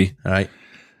no greedy. All right.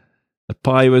 The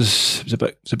pie was a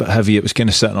bit heavy. It was kind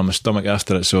of sitting on my stomach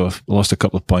after it, so I lost a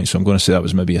couple of points. So I'm going to say that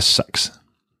was maybe a 6.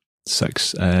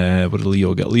 6. What did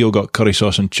Leo get? Leo got curry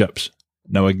sauce and chips.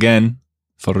 Now again,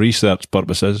 for research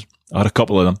purposes, I had a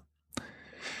couple of them.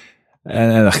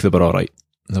 And they were all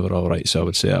right. So I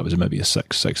would say that was maybe a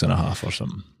 6, 6.5 or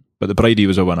something. But the Bridie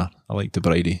was a winner. I liked the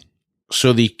Bridie.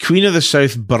 So the Queen of the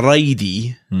South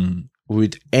Bridie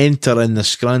would enter in the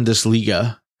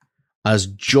Scandusliga as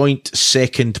joint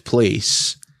second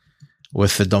place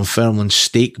with the Dunfermline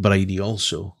Steak Bridie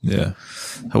also. Yeah.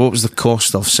 What was the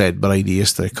cost of said Bridie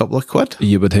yesterday? A couple of quid?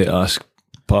 You would hate to ask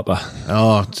Papa.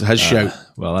 Oh, his shout.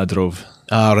 Well, I drove.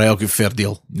 Ah, right, I'll get fair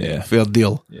deal. Yeah. Fair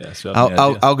deal. Yeah,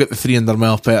 I'll get the 300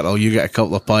 mile petrol, you get a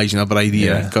couple of pies and a Bridie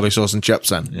and curry sauce and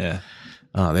chips in. Yeah.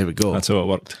 Ah, there we go. That's how it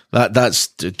worked. That's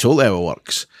totally how it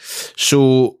works.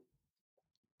 So,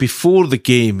 before the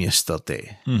game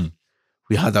yesterday,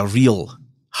 we had a real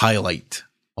highlight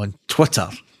on Twitter,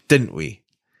 didn't we?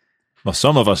 Well,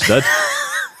 some of us did.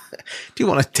 Do you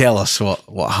want to tell us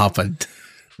what happened?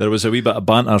 There was a wee bit of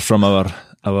banter from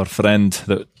our friend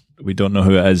that we don't know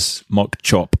who it is, Mock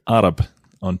Chop Arab,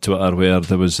 on Twitter, where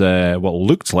there was what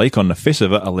looked like, on the face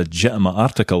of it, a legitimate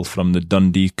article from the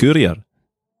Dundee Courier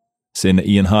saying that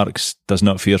Ian Harkes does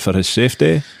not fear for his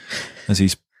safety as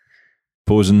he's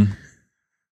posing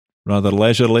rather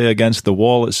leisurely against the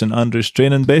wall at St Andrew's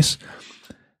training base.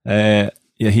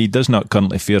 He does not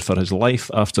currently fear for his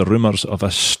life after rumours of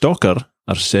a stalker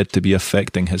are said to be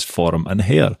affecting his form and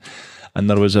hair. And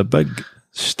there was a big,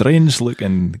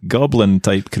 strange-looking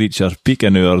goblin-type creature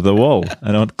peeking over the wall.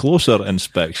 And on closer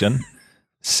inspection,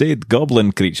 said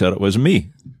goblin creature was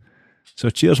me. So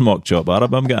cheers, Mock Chop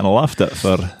Arab. I'm getting laughed at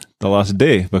for the last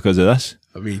day because of this.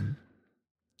 I mean,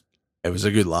 it was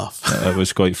a good laugh. It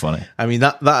was quite funny. I mean,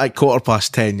 that at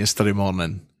 10:15 yesterday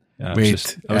morning. Yeah,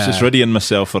 I was just readying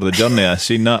myself for the journey. I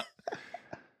seen that.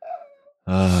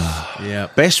 Yeah,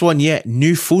 best one yet.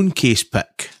 New phone case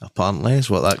pick, apparently, is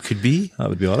what that could be. That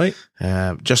would be all right.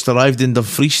 Just arrived in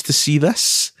Dumfries to see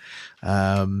this.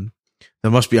 There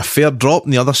must be a fair drop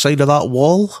on the other side of that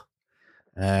wall.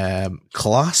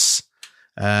 Class.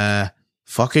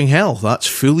 Fucking hell, that's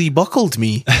fully buckled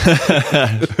me.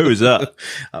 Who was that?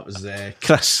 That was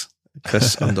Chris.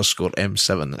 Chris _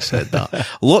 M7 that said that.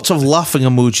 Lots of laughing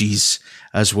emojis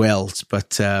as well.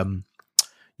 But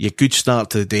good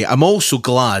start to the day. I'm also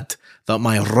glad that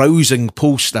my rousing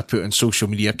post I put on social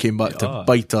media came back to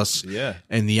bite us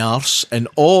in the arse in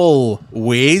all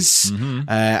ways.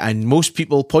 And most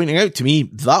people pointing out to me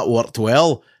that worked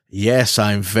well. Yes,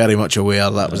 I'm very much aware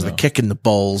that was the kick in the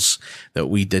balls that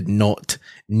we did not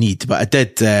need. But I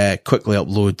did quickly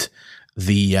upload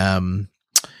the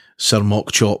Sir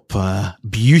Mock Chop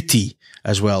beauty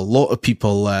as well. A lot of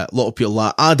people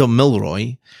like Adam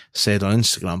Milroy said on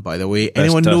Instagram, by the way,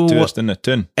 anyone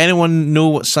know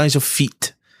what size of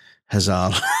feet his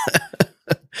are?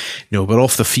 No, we're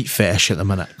off the feet fetish at the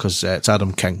minute because it's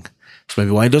Adam King. That's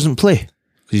maybe why he doesn't play,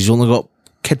 because he's only got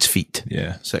kids' feet.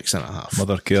 6.5.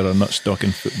 Mother care are not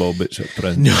stocking football boots at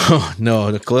present.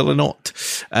 No, they're clearly not.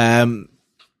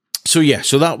 So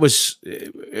that was.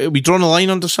 Are we drawing a line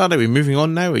under Saturday? Are we moving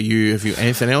on now? Have you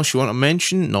anything else you want to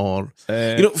mention? Or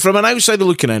from an outsider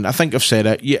looking in, I think I've said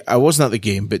it. Yeah, I wasn't at the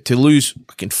game, but to lose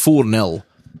fucking 4-0,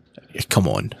 come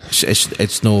on,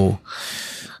 it's no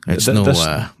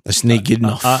good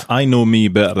enough. I know me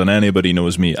better than anybody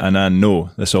knows me, and I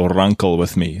know this will rankle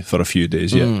with me for a few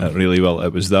days yet. It really will.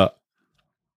 It was that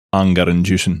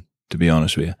anger-inducing, to be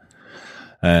honest with you.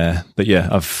 But yeah,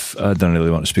 I don't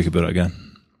really want to speak about it again.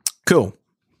 Cool.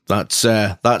 That's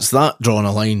that, drawing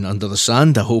a line under the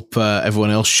sand. I hope everyone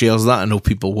else shares that. I know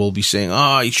people will be saying,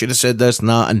 you should have said this and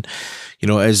that, and it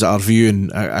is our view,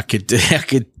 and I could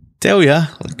tell you,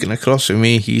 looking across from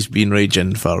me, he's been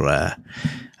raging for a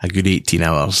good 18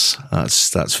 hours.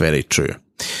 That's very true.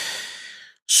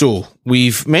 So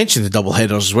we've mentioned the double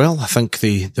headers as well. I think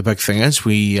the big thing is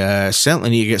we certainly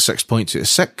need to get 6 points out of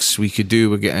 6.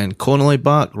 We're getting Connolly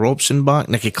back, Robson back,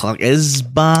 Nicky Clark is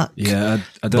back. Yeah,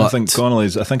 I don't think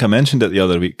Connolly's. I think I mentioned it the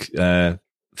other week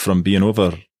from being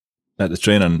over at the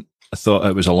training. I thought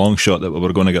it was a long shot that we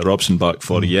were going to get Robson back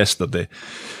for yesterday.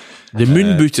 The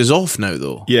moon boot is off now,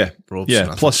 though. Yeah, Robson,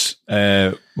 Plus,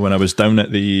 when I was down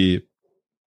at the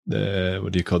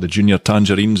Junior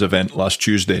Tangerines event last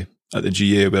Tuesday at the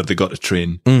GA, where they got to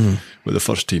train with the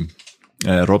first team,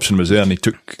 Robson was there and he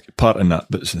took part in that,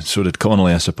 but so did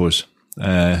Connolly, I suppose.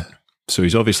 So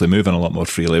he's obviously moving a lot more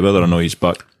freely. Whether or not he's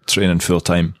back training full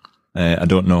time, I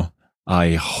don't know.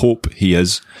 I hope he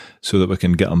is, so that we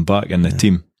can get him back in the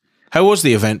team. How was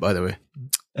the event, by the way?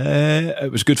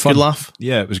 It was good fun. Good laugh?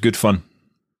 Yeah, it was good fun.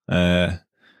 Yeah.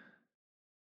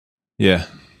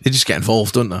 They just get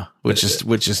involved, don't they? Which is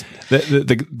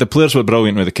the players were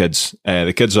brilliant with the kids.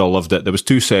 The kids all loved it. There was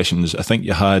 2 sessions. I think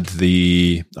you had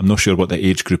I'm not sure what the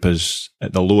age group is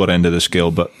at the lower end of the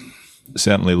scale, but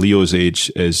certainly Leo's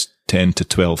age is 10 to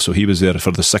 12. So he was there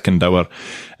for the second hour,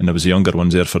 and there was the younger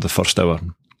ones there for the first hour.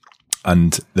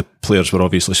 And the players were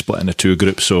obviously split into 2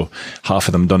 groups. So half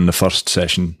of them done the first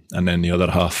session, and then the other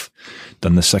half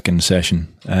done the second session.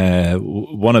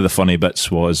 One of the funny bits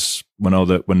was when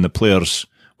the players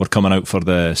were coming out for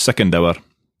the second hour,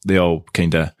 they all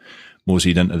kind of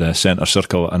moseyed into the centre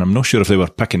circle, and I'm not sure if they were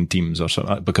picking teams or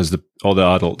something, because all the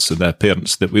adults and the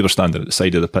parents, that we were standing at the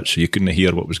side of the pitch, so you couldn't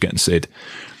hear what was getting said.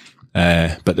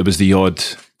 But there was the odd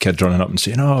kid running up and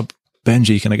saying, "Oh,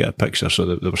 Benji, can I get a picture?" So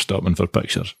they were stopping for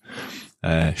pictures.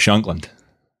 Shankland,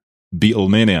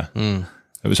 Beatlemania.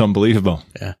 It was unbelievable.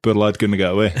 Yeah. Poor lad couldn't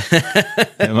get away.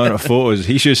 The amount of photos.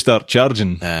 He should start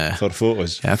charging for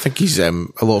photos. Yeah, I think he's, a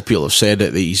lot of people have said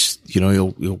it, that he's,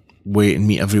 he'll wait and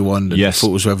meet everyone and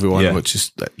photos with everyone, which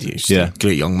is, he's a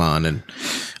great young man. And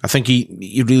I think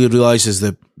he really realises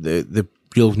the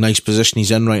real nice position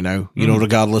he's in right now,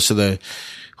 regardless of the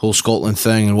whole Scotland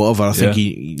thing and whatever. I think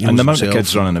he knows and the amount himself. of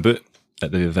kids running about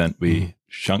at the event,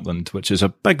 Shankland, which is a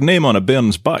big name on a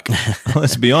bairn's back.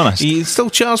 Let's be honest. He still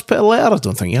charged Peter Letter, I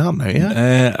don't think you are now,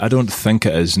 yeah? I don't think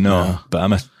it is, no. But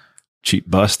I'm a cheap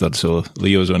bastard, so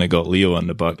Leo's only got Leo on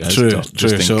the back. True.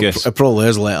 Just in so case. It probably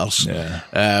is Letters.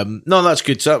 Yeah. No, that's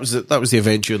good. So that was the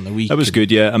event during the week. That was good,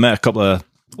 yeah. I met a couple of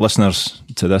listeners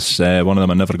to this. One of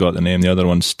them, I never got the name. The other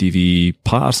one, Stevie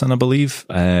Patterson, I believe.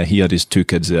 He had his 2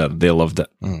 kids there. They loved it.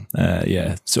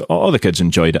 Yeah. So all the kids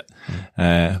enjoyed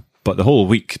it. But the whole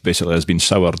week basically has been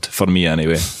soured for me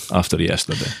anyway after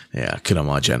yesterday. Yeah, I can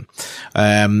imagine.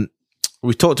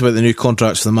 We talked about the new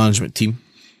contracts for the management team.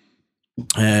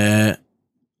 Big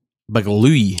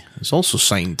Louis has also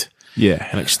signed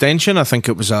an extension. I think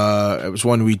it was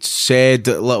one we'd said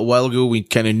a little while ago. We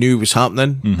kind of knew was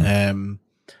happening, and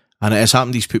it has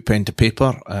happened. He's put pen to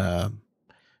paper.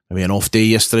 Maybe an off day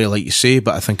yesterday, like you say,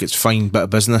 but I think it's fine bit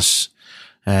of business.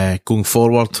 Going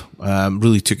forward,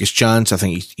 really took his chance. I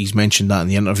think he's mentioned that in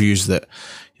the interviews that,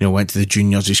 went to the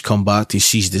juniors, he's come back, he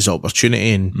seized his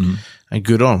opportunity and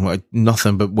good on.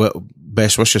 Nothing but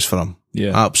best wishes for him.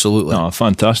 Yeah. Absolutely. No,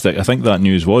 fantastic. I think that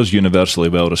news was universally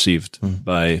well received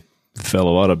by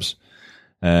fellow Arabs.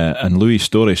 And Louis'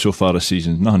 story so far this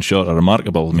season is nothing short of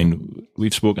remarkable. I mean,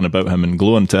 we've spoken about him in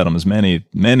glowing terms many,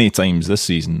 many times this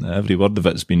season. Every word of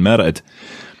it's been merited.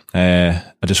 I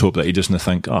just hope that he doesn't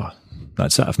think,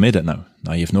 that's it, I've made it now.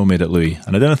 No, you've not made it, Louis.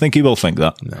 And I don't think he will think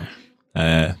that.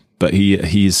 No. But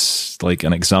he's like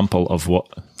an example of what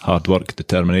hard work,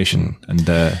 determination,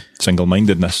 and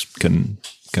single-mindedness can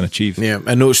achieve. Yeah,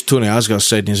 I noticed Tony Asgar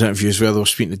said in his interviews where they were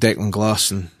speaking to Declan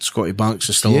Glass and Scotty Banks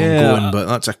is still ongoing, but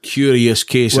that's a curious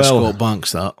case of Scott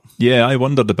Banks, that. Yeah, I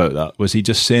wondered about that. Was he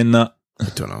just saying that? I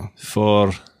don't know.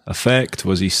 For effect?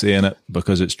 Was he saying it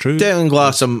because it's true? Declan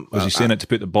Glass, was he saying it to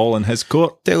put the ball in his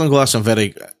court? Declan Glass,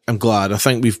 I'm glad. I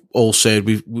think we've all said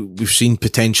we've seen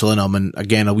potential in him, and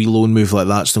again, a wee loan move like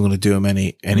that's not going to do him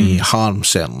any harm,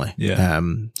 certainly. Yeah.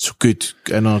 So good,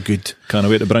 another good. Can't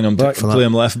wait to bring him back and play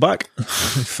him left back.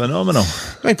 Phenomenal.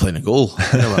 Might playing a goal.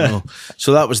 You never know.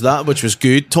 So that was that, which was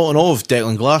good. Talking of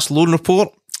Declan Glass, loan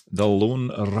report. The loan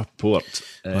report.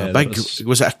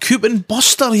 Was it a Coupon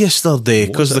buster yesterday?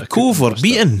 Because the Cove were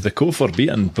beaten. The Cove were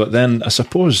beaten, but then I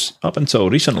suppose up until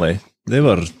recently they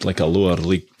were like a lower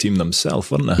league team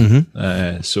themselves, weren't they?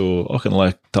 Mm-hmm. So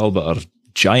Auchinleck Talbot are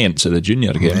giants of the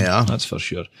junior game. Yeah, that's for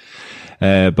sure.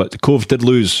 But the Cove did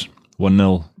lose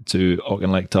 1-0 to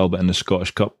Auchinleck Talbot in the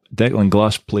Scottish Cup. Declan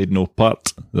Glass played no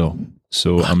part though,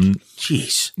 so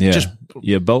jeez, just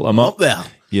you built him up there.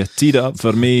 You teed it up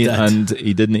for me, and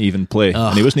he didn't even play.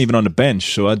 And he wasn't even on the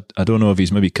bench, so I don't know if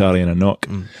he's maybe carrying a knock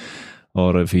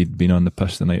or if he'd been on the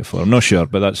pitch the night before. I'm not sure,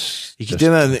 but that's you could do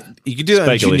that. You could do that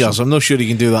in juniors. I'm not sure you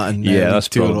can do that in that's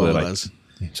probably right.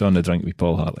 It's on the drink with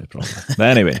Paul Hartley, probably.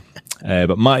 But anyway,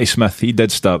 but Matty Smith, he did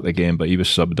start the game, but he was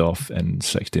subbed off in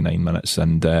 69 minutes,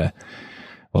 and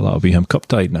that'll be him cup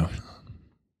tied now.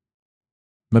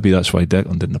 Maybe that's why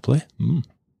Declan didn't play.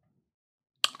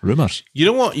 Rumours. You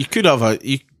know what? You could have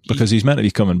because he's meant to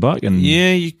be coming back, and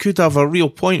you could have a real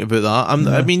point about that.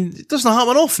 I mean, it doesn't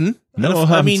happen often. No,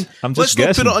 I'm just let's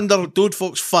guessing. not put it under Dode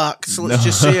Fox facts. Let's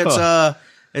just say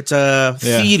it's a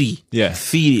theory. Yeah,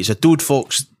 theory. It's a Dode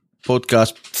Fox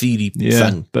podcast theory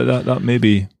thing. But that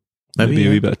maybe a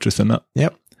wee bit of truth in that.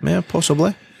 Yep. Yeah,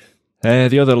 possibly.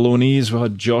 The other loanees, we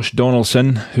had Josh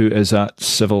Donaldson, who is at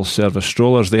Civil Service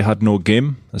Strollers. They had no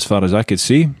game, as far as I could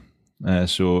see.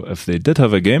 So if they did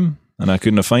have a game and I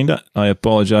couldn't find it, I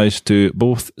apologise to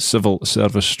both Civil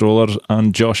Service Strollers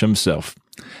and Josh himself.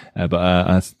 But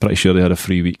I'm pretty sure they had a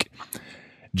free week.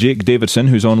 Jake Davidson,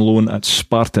 who's on loan at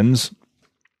Spartans,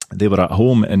 they were at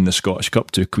home in the Scottish Cup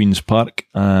to Queen's Park,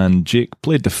 and Jake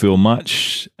played the full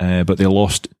match, but they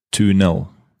lost 2-0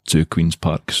 to Queen's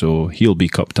Park, so he'll be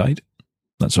cup tied.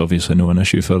 That's obviously no an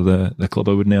issue for the club,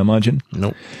 I wouldn't imagine.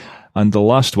 Nope. And the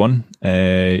last one,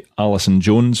 Alison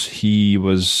Jones, he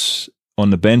was on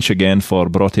the bench again for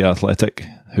Broughty Athletic,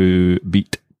 who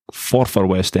beat Forfar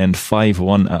West End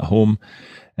 5-1 at home.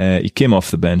 He came off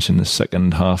the bench in the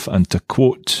second half, and to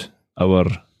quote our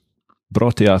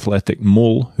Broughty Athletic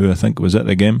mole, who I think was at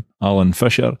the game, Alan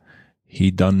Fisher, he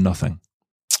done nothing.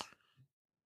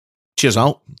 Cheers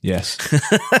out. Yes.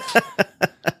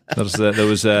 There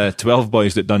was 12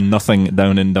 boys that done nothing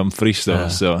down in Dumfries though,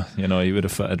 so you would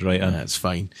have fitted right in. That's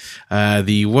fine.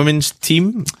 The women's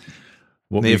team,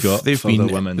 they've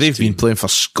been playing for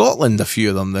Scotland, a few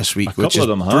of them this week, which is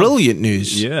brilliant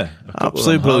news. Yeah,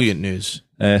 absolutely brilliant news.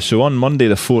 So on Monday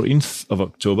the 14th of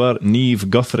October, Niamh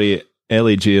Guthrie,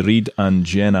 Ellie J. Reid and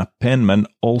Jenna Penman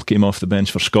all came off the bench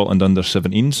for Scotland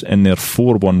under-17s in their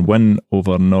 4-1 win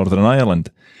over Northern Ireland.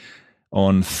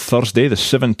 On Thursday, the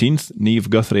 17th, Niamh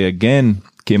Guthrie again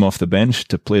came off the bench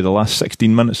to play the last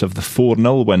 16 minutes of the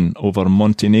 4-0 win over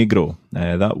Montenegro.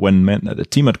 That win meant that the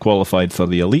team had qualified for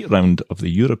the elite round of the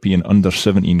European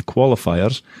Under-17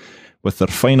 qualifiers, with their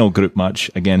final group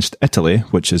match against Italy,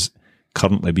 which is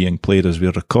currently being played as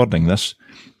we're recording this,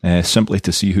 simply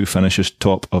to see who finishes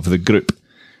top of the group.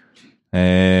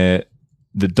 The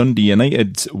Dundee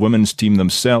United women's team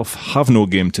themselves have no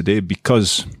game today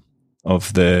because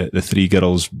of the three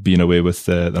girls being away with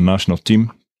the national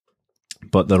team.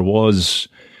 But there was,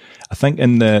 I think,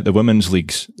 in the women's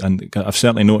leagues, and I've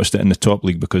certainly noticed it in the top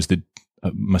league because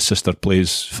my sister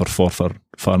plays for Forfar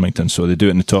Farmington, so they do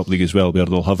it in the top league as well, where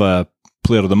they'll have a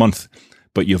player of the month,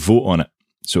 but you vote on it.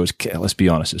 So it's, let's be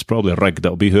honest, it's probably rigged.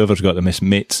 It'll be whoever's got the most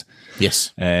mates.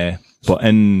 Yes. But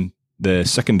in the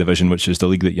second division, which is the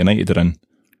league that United are in,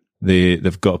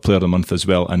 they've got a player of the month as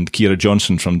well, and Kira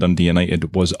Johnson from Dundee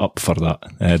United was up for that.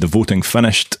 The voting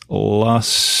finished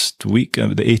last week,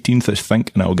 the 18th, I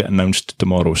think, and it'll get announced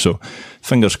tomorrow. So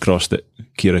fingers crossed that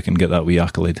Kira can get that wee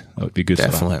accolade. That would be good.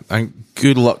 Definitely. For and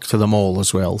good luck to them all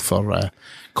as well for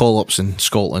call-ups in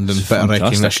Scotland and better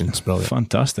recognition. It's brilliant.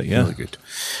 Fantastic, yeah. Really good.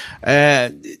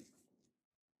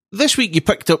 This week you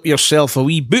picked up yourself a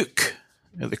wee book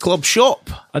at the club shop.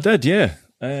 I did, yeah.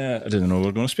 I didn't know we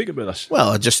were going to speak about this. Well,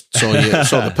 I just saw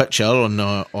the picture on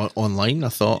online. I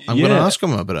thought, I'm going to ask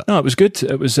him about it. No, it was good.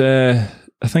 It was, I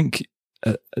think,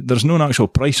 there's no actual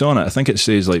price on it. I think it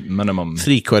says like minimum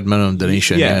 £3 minimum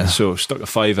donation. Yeah, so stuck a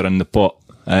 £5 in the pot.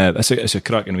 It's a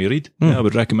cracking wee read. Yeah, I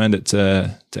would recommend it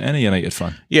to any United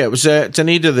fan. Yeah, it's in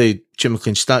aid of the Jim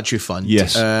McLean Statue Fund.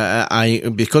 Yes.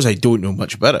 Because I don't know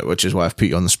much about it, which is why I've put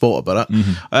you on the spot about it.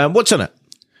 Mm-hmm. What's in it?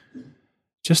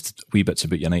 Just wee bits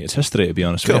about United's history, to be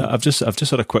honest. Cool. With you. I've just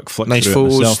had a quick flick nice through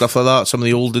photos, it myself. stuff like that. Some of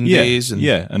the olden days,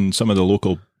 and some of the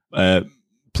local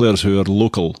players who are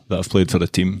local that have played for the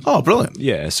team. Oh, brilliant!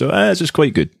 Yeah, so it's just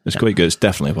quite good. It's quite good. It's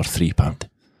definitely worth £3.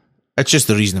 It's just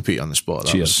the reason I put you on the spot.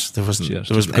 Cheers. There wasn't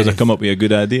because I come up with a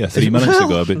good idea 3 minutes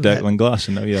ago about Declan Glass,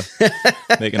 and now you're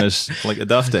making us like a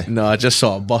dafty. No, I just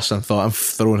saw a bus and thought I'm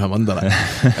throwing him under it.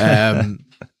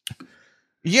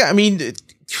 Yeah, I mean,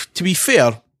 to be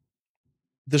fair,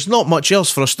 there's not much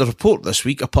else for us to report this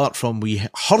week apart from we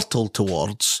hurtled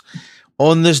towards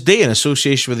on this day in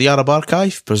association with the Arab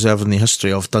Archive, preserving the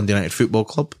history of Dundee United Football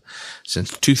Club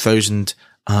since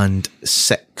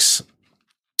 2006.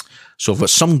 So I've got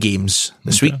some games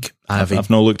this week. I've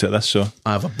not looked at this, so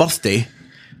I have a birthday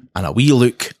and a wee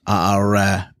look at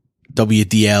our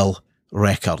WDL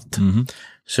record. Mm-hmm.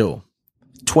 So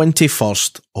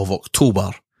 21st of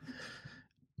October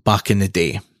back in the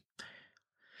day.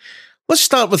 Let's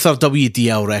start with our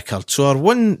WDL record. So our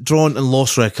win, drawn and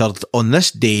loss record on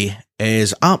this day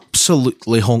is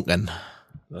absolutely honking.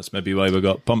 That's maybe why we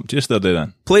got pumped yesterday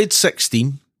then. Played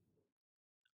 16,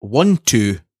 won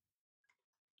 2,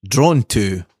 drawn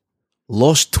 2,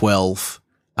 lost 12,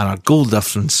 and our goal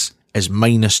difference is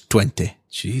minus 20.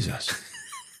 Jesus.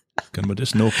 Can we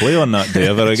just no play on that day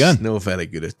ever again? No, very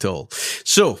good at all.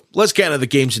 So, let's get into the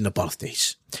games and the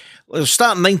birthdays. Let's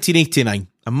start in 1989.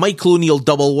 A Michael O'Neill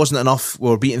double wasn't enough. We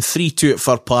were beaten 3-2 at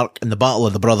Fir Park in the Battle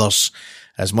of the Brothers,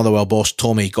 as Motherwell boss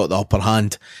Tommy got the upper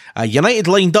hand. United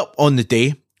lined up on the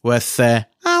day with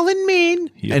Alan Main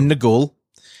in the goal,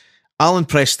 Alan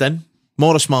Preston,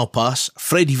 Maurice Malpass,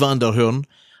 Freddie van der Hoorn,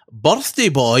 birthday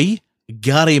boy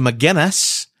Gary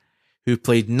McGuinness, who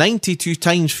played 92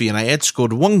 times for United,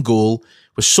 scored 1 goal,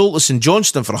 was sold to St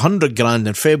Johnstone for $100,000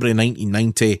 in February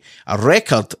 1990, a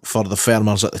record for the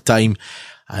Fermers at the time,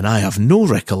 and I have no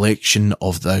recollection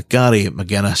of the Gary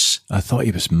McGuinness. I thought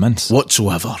he was mince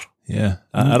whatsoever. Yeah,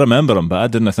 I remember him, but I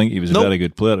didn't think he was a very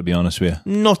good player, to be honest with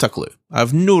you. Not a clue. I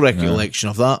have no recollection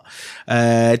of that.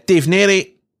 Dave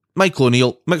Neary, Michael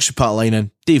O'Neill, Mixer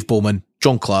Patalainen, Dave Bowman,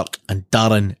 John Clark, and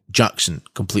Darren Jackson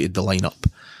completed the lineup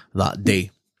that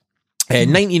day.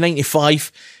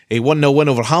 1995, a 1-0 win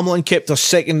over Hamilton kept us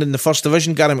second in the First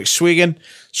Division. Gary McSwagan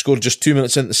scored just 2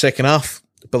 minutes into the second half.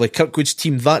 Billy Kirkwood's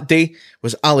team that day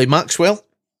was Ali Maxwell,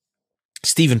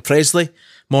 Stephen Presley,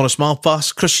 Maurice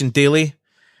Malpass, Christian Daly,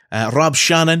 Rab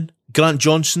Shannon, Grant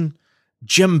Johnson,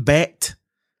 Jim Bett,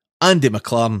 Andy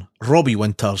McLaren, Robbie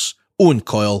Winters, Owen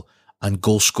Coyle, and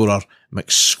goalscorer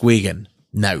McSwagan.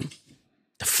 Now,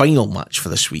 the final match for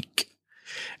this week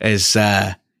is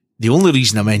the only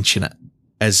reason I mention it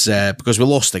is because we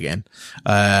lost again.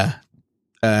 Parkhead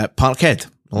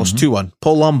lost 2-1.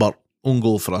 Paul Lambert, own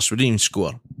goal for us. We didn't even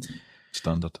score.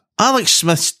 Standard. Alex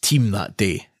Smith's team that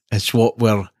day is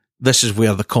this is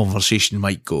where the conversation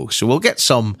might go. So we'll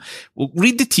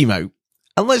read the team out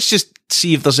and let's just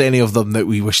see if there's any of them that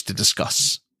we wish to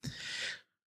discuss.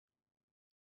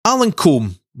 Alan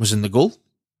Combe was in the goal.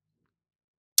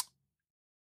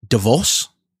 DeVos,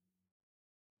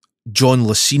 John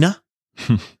Lucena,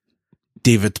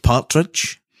 David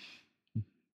Partridge,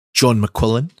 John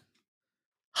McQuillan,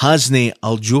 Hasney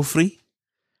Al-Jofri,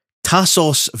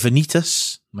 Tassos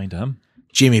Vanitas, mind him,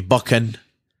 Jamie Buchan,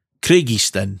 Craig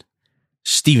Easton,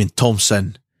 Stephen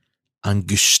Thompson, and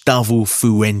Gustavo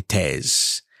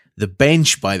Fuentes. The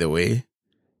bench, by the way,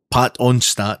 Pat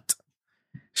Onstadt,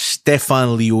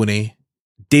 Stefan Leone,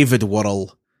 David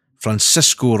Worrell,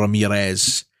 Francisco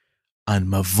Ramirez, and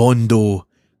Mavondo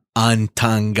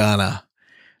Antangana.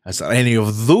 Is there any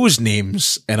of those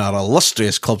names in our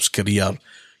illustrious club's career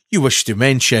you wish to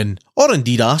mention, or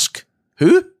indeed ask,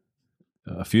 who?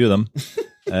 A few of them.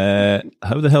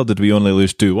 How the hell did we only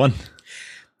lose 2-1?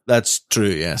 That's true,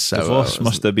 yes. DeVos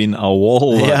must have been a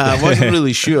wall. Yeah, I wasn't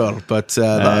really sure, but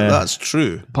that's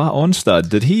true. Pat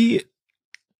Onstad,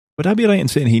 would I be right in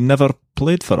saying he never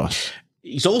played for us?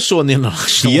 He's also on the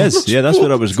international. He is, yeah, that's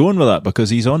where I was going with that, because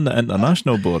he's on the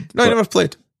international board. No, he never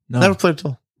played. No. Never played at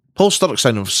all. Paul Sturrock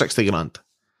signed him for 60 grand.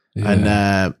 Yeah.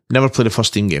 And never played a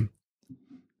first team game.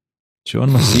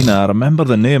 John Messina, I remember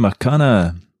the name.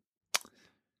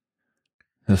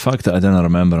 The fact that I didn't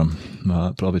remember him, well,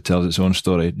 that probably tells its own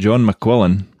story. John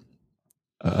McQuillan,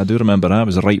 I do remember that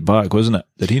was right back, wasn't it?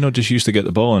 Did he not just used to get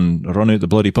the ball and run out the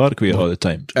bloody park with it all the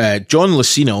time? John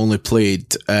Lucina only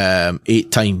played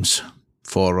 8 times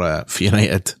for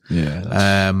United.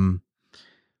 Yeah.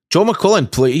 John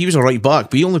McQuillan played. He was a right back,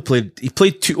 but he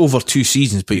played over 2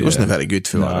 seasons, but he wasn't very good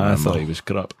for what I remember. I thought he was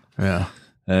crap. Yeah.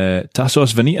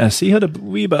 Tassos Vanitas, he had a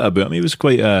wee bit about him. He was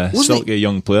quite a silky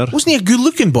young player. Wasn't he a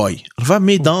good-looking boy? Or have I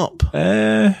made that up?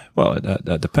 Well,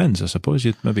 that depends. I suppose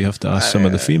you'd maybe have to ask some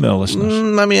of the female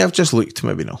listeners. I mean, I've just looked.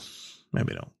 Maybe no.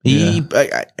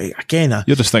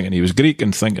 You're just thinking he was Greek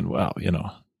and thinking, well,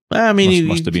 I mean, he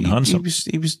must have been handsome.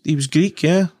 He was Greek,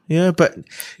 yeah, but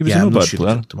he was no bad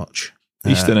player. Too much.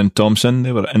 Easton and Thompson,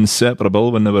 they were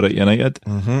inseparable when they were at United.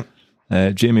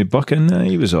 Mm-hmm. Jamie Buchan,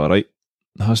 he was all right.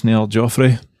 Hasn't Al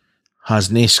Joffrey?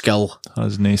 Has no skill.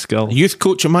 Youth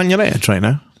coach at Man United right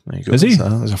now. There you go. Is he?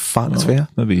 There's a fact for you.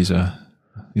 Maybe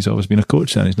he's always been a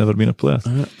coach then. He's never been a player.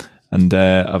 And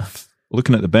I've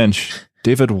looking at the bench.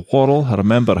 David Worrell, I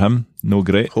remember him. No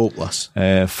great. Hopeless.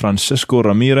 Francisco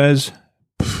Ramirez.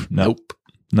 Nope.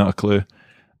 Not a clue.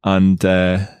 And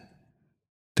to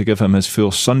give him his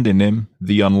full Sunday name,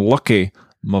 the unlucky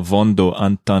Mavondo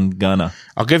Antangana.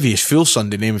 I'll give you his full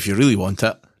Sunday name if you really want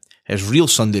it. His real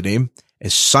Sunday name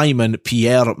is Simon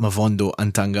Pierre Mavondo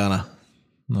Antangana.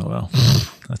 Oh, well.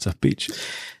 That's a peach.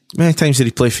 How many times did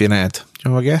he play for United? Do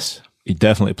you know a guess? He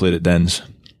definitely played at Dens.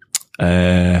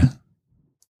 I'm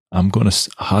going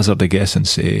to hazard a guess and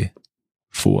say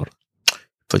 4.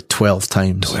 Played 12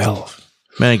 times. 12.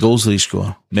 Many goals did he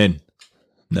score? None.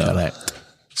 No. Correct.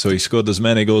 So he scored as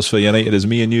many goals for United as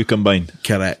me and you combined.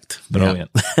 Correct.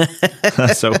 Brilliant.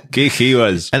 That's how geek he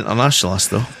was. Internationalist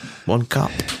though. 1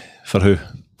 cup. For who?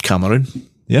 Cameroon.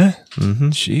 Yeah? Mm-hmm.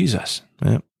 Jesus.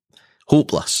 Yeah.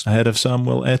 Hopeless. Ahead of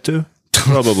Samuel Eto'o?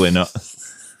 Probably not.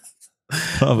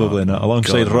 Probably not.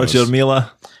 Alongside God, Roger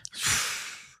Mila.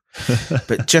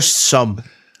 But just some.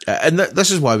 And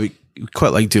this is why we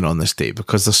quite like doing it on this day,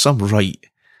 because there's some right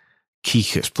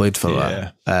keek that's played for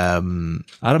that.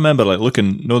 I remember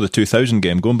looking, the 2000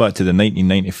 game, going back to the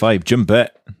 1995, Jim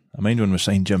Bett. I mind when we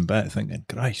signed Jim Bett thinking,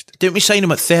 Christ. Didn't we sign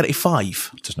him at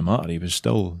 35? It doesn't matter, he was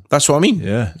still... That's what I mean.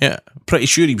 Yeah. Yeah. Pretty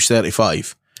sure he was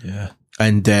 35. Yeah.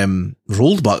 And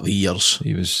rolled back the years.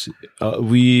 He was...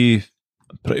 we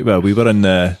were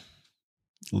in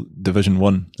Division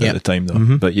 1 at the time though.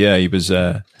 Mm-hmm. But yeah, he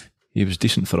was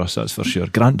decent for us, that's for sure.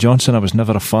 Grant Johnson, I was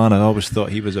never a fan. I always thought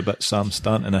he was a bit Sam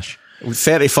Stanton-ish.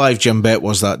 35 Jim Bett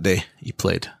was that day he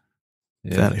played.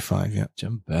 Yeah. 35, yeah.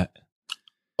 Jim Bett.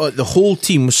 The whole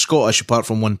team was Scottish apart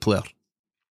from 1 player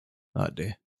that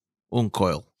day. Owen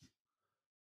Coyle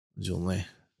was only...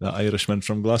 That Irishman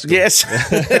from Glasgow. Yes.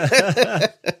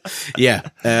 Yeah.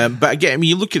 But again, I mean,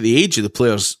 you look at the age of the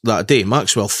players that day.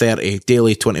 Maxwell 30,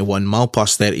 Daly 21,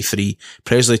 Malpass 33,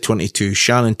 Presley 22,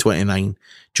 Shannon 29,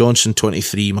 Johnson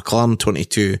 23, McLaren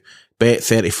 22, Bett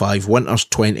 35, Winters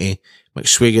 20,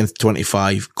 McSwigan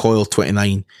 25, Coyle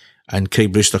 29, and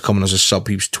Craig Brewster coming as a sub,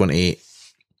 he was 28.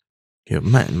 Yeah,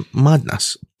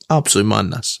 madness. Absolute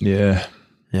madness. Yeah.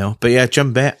 But yeah,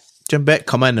 Jim Bett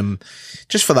come in and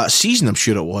just for that season, I'm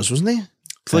sure it was, wasn't he?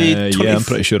 Played yeah, I'm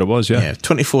pretty sure it was, yeah.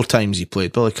 24 times he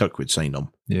played. Billy Kirkwood signed him.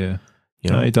 Yeah.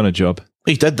 He done a job.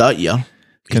 He did that year.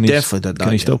 He definitely did that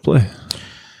Can he still play?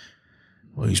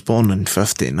 Well, he's born in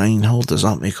 59. How old does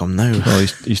that make him now? Well,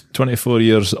 he's 24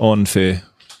 years on for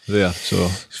there, so...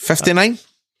 59?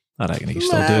 I reckon he can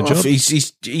still do a job.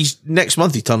 He's next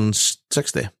month he turns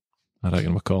 60. I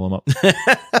reckon we'll call him up.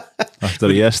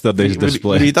 After yesterday's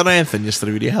display. Would he done anything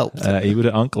yesterday? Would he help? He would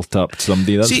have ankle tapped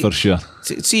somebody, that's for sure.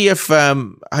 See if,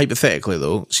 hypothetically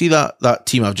though, see that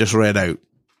team I've just read out,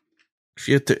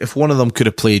 if one of them could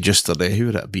have played yesterday, who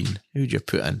would it have been? Who would you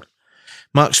put in?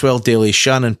 Maxwell, Daly,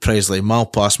 Shannon, Presley,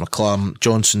 Malpass, McLaren,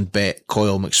 Johnson, Bett,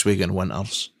 Coyle, McSwigan,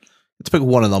 Winters. Let's pick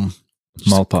one of them.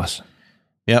 Malpass.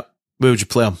 Yep. Where would you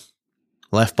play him?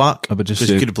 Left back? I would just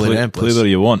say play where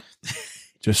you want.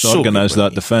 Just so organise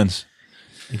that defence.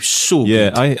 He was so good.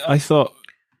 Yeah, I thought,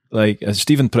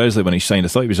 Stephen Presley, when he signed, I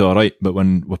thought he was all right, but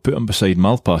when we put him beside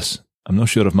Malpass, I'm not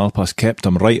sure if Malpass kept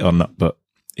him right or not, but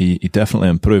he definitely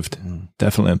improved.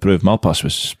 Definitely improved. Malpass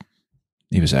was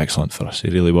He was excellent for us. He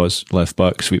really was. Left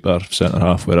back, sweeper, centre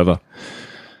half, wherever.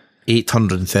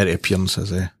 830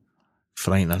 appearances,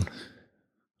 frightening.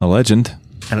 A legend.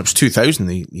 And it was 2000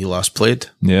 he last played.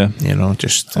 Yeah. You know,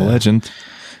 just... a legend.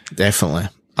 Definitely.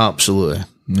 Absolutely.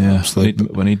 Yeah. Absolutely.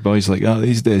 We need boys like that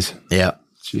these days. Yeah.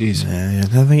 Jeez.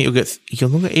 I think he'll get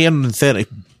 830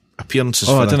 appearances.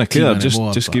 Oh, for I don't care. Just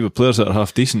anymore, give the players that are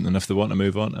half decent, and if they want to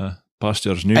move on to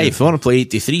pastures new. Hey, if they want to play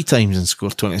 83 times and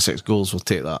score 26 goals, we'll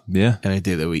take that. Yeah. Any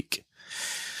day of the week.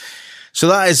 So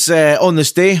that is on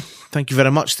this day. Thank you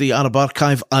very much to the Arab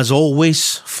Archive, as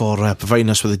always, for providing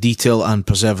us with the detail and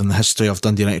preserving the history of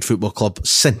Dundee United Football Club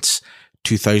since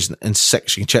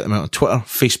 2006. You can check them out on Twitter,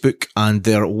 Facebook, and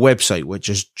their website, which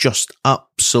is just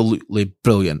absolutely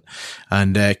brilliant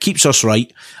and keeps us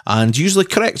right and usually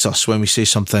corrects us when we say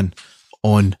something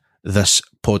on this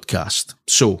podcast.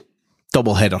 So,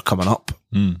 double header coming up.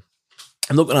 I'm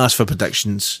not going to ask for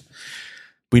predictions.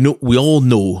 We all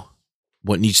know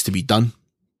what needs to be done.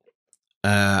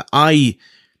 I've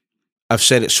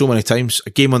said it so many times.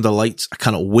 A game under lights. I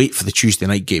cannot wait for the Tuesday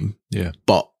night game. Yeah,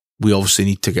 but we obviously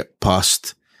need to get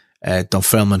past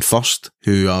Dunfermline first,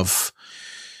 who have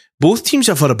both teams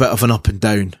have had a bit of an up and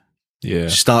down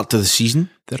start to the season.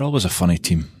 They're always a funny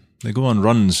team. They go on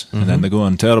runs and then they go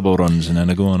on terrible runs and then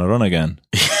they go on a run again.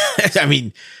 I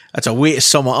mean, that's a way to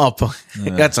sum it up.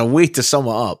 Yeah. That's a way to sum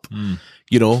it up.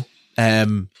 You know,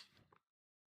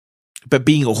 but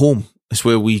being at home is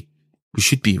where we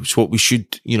should be. It's what we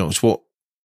should. You know, it's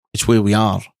where we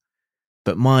are.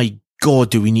 But my God,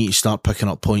 do we need to start picking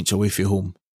up points away from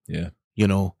home? Yeah. You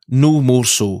know, no more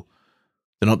so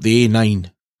than up the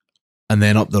A9 and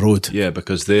then up the road. Yeah,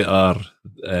 because they are,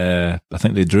 I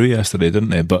think they drew yesterday, didn't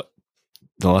they? But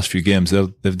the last few games,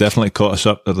 they've definitely caught us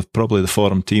up. They're probably the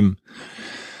form team.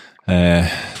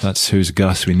 That's whose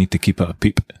gas we need to keep at a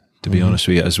peep, to be honest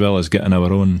with you, as well as getting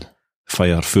our own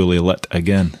fire fully lit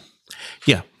again.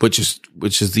 Yeah, which is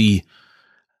the...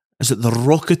 Is it the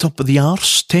rocket up the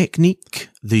arse technique?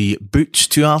 The boots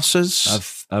to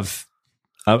arses?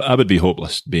 I would be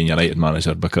hopeless being United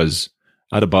manager because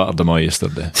I'd have battered them all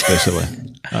yesterday, basically.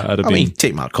 I mean,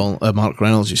 take Mark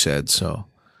Reynolds, you said, so.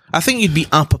 I think you'd be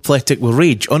apoplectic with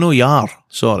rage. Oh, no, you are.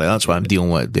 Sorry, that's what I'm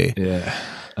dealing with today. Yeah,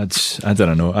 I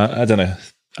don't know. I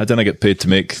don't get paid to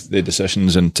make the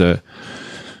decisions and to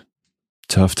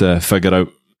have to figure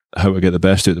out how to get the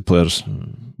best out of the players.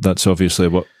 That's obviously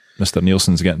what Mr.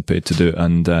 Nielsen's getting paid to do,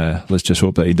 and let's just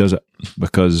hope that he does it,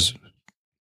 because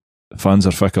fans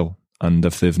are fickle, and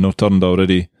if they've not turned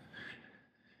already,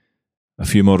 a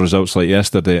few more results like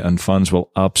yesterday and fans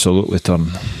will absolutely turn.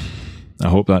 I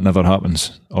hope that never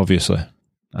happens, obviously,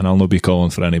 and I'll not be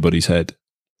calling for anybody's head,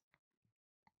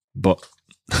 but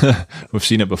we've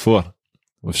seen it before.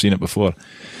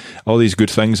 All these good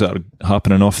things that are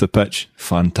happening off the pitch,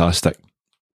 fantastic.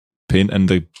 Painting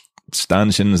the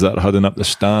stanchions that are heading up the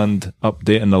stand,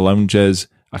 updating the lounges,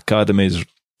 academies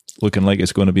looking like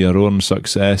it's going to be a roaring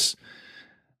success.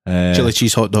 Chili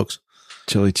cheese hot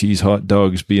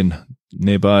dogs being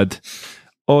nae bad.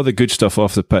 All the good stuff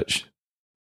off the pitch,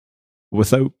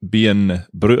 without being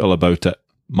brutal about it,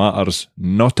 matters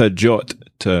not a jot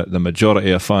to the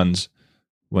majority of fans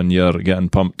when you're getting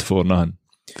pumped for nothing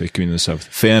for Queen of the South.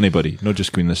 For anybody, not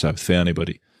just Queen of the South, for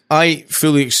anybody. I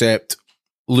fully accept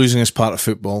losing is part of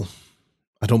football.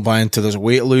 I don't buy into there's a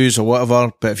way to lose or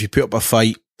whatever, but if you put up a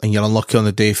fight and you're unlucky on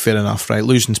the day, fair enough, right?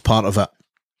 Losing's part of it.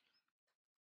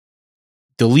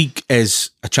 The league is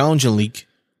a challenging league.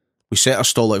 We set our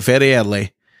stall out very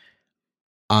early,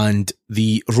 and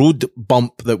the road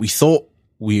bump that we thought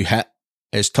we hit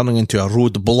is turning into a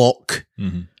road block.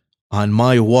 And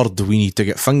my word, we need to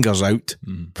get fingers out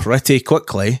pretty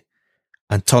quickly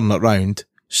and turn it round,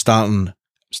 starting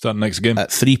next game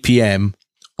at 3 p.m.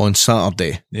 on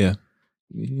Saturday. Yeah.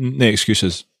 No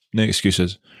excuses. We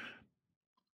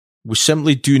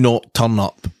simply do not turn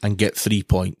up and get 3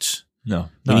 points. No.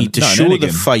 We need to show the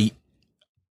fight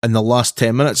in the last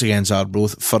 10 minutes against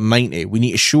Arbroath for 90. We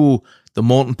need to show the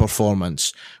Morton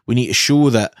performance. We need to show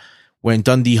that when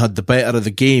Dundee had the better of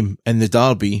the game in the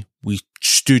derby, we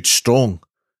stood strong.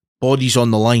 Bodies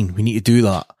on the line. We need to do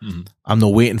that. I'm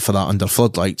not waiting for that under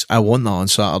floodlights. I want that on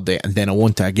Saturday, and then I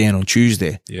want it again on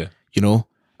Tuesday. Yeah. You know,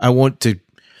 I want to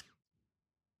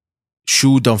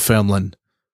show Dunfermline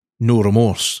no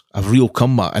remorse, a real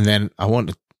comeback, and then I want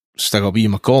to stick up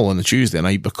Ian McCall on the Tuesday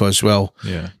night because, well,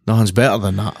 nothing's better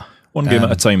than that. One game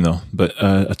at a time, though. But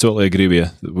I totally agree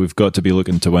with you. We've got to be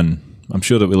looking to win. I'm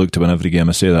sure that we look to win every game.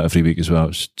 I say that every week as well.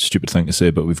 It's a stupid thing to say,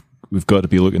 but we've got to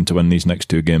be looking to win these next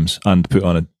 2 games and put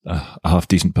on a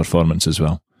half-decent performance as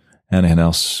well. Anything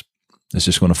else is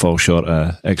just going to fall short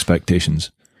of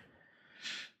expectations.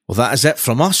 Well, that is it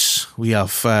from us. We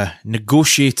have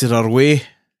negotiated our way.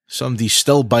 Somebody's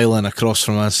still biling across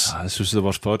from us. This was the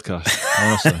worst podcast,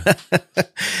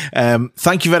 honestly.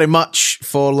 Thank you very much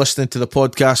for listening to the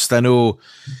podcast. I know,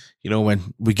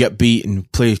 when we get beat and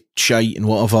play shite and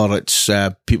whatever, it's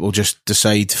people just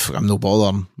decide, I'm no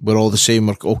bother. We're all the same.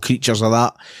 We're all creatures of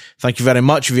that. Thank you very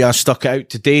much. If you have stuck it out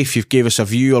today, if you've gave us a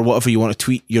view or whatever you want to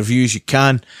tweet your views, you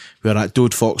can. We're at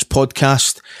Dode Fox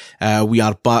Podcast. We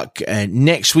are back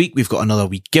next week. We've got another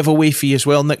wee giveaway for you as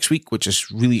well next week, which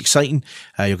is really exciting.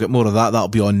 You'll get more of that. That'll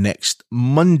be on next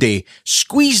Monday.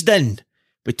 Squeezed in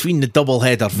between the double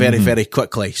header very, very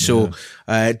quickly. So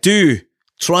do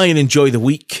try and enjoy the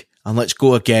week, and let's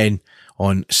go again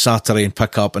on Saturday and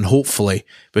pick up, and hopefully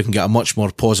we can get a much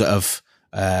more positive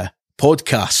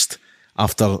podcast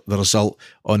after the result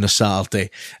on the Saturday.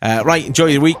 Right, enjoy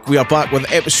your week. We are back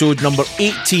with episode number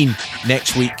 18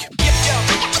 next week.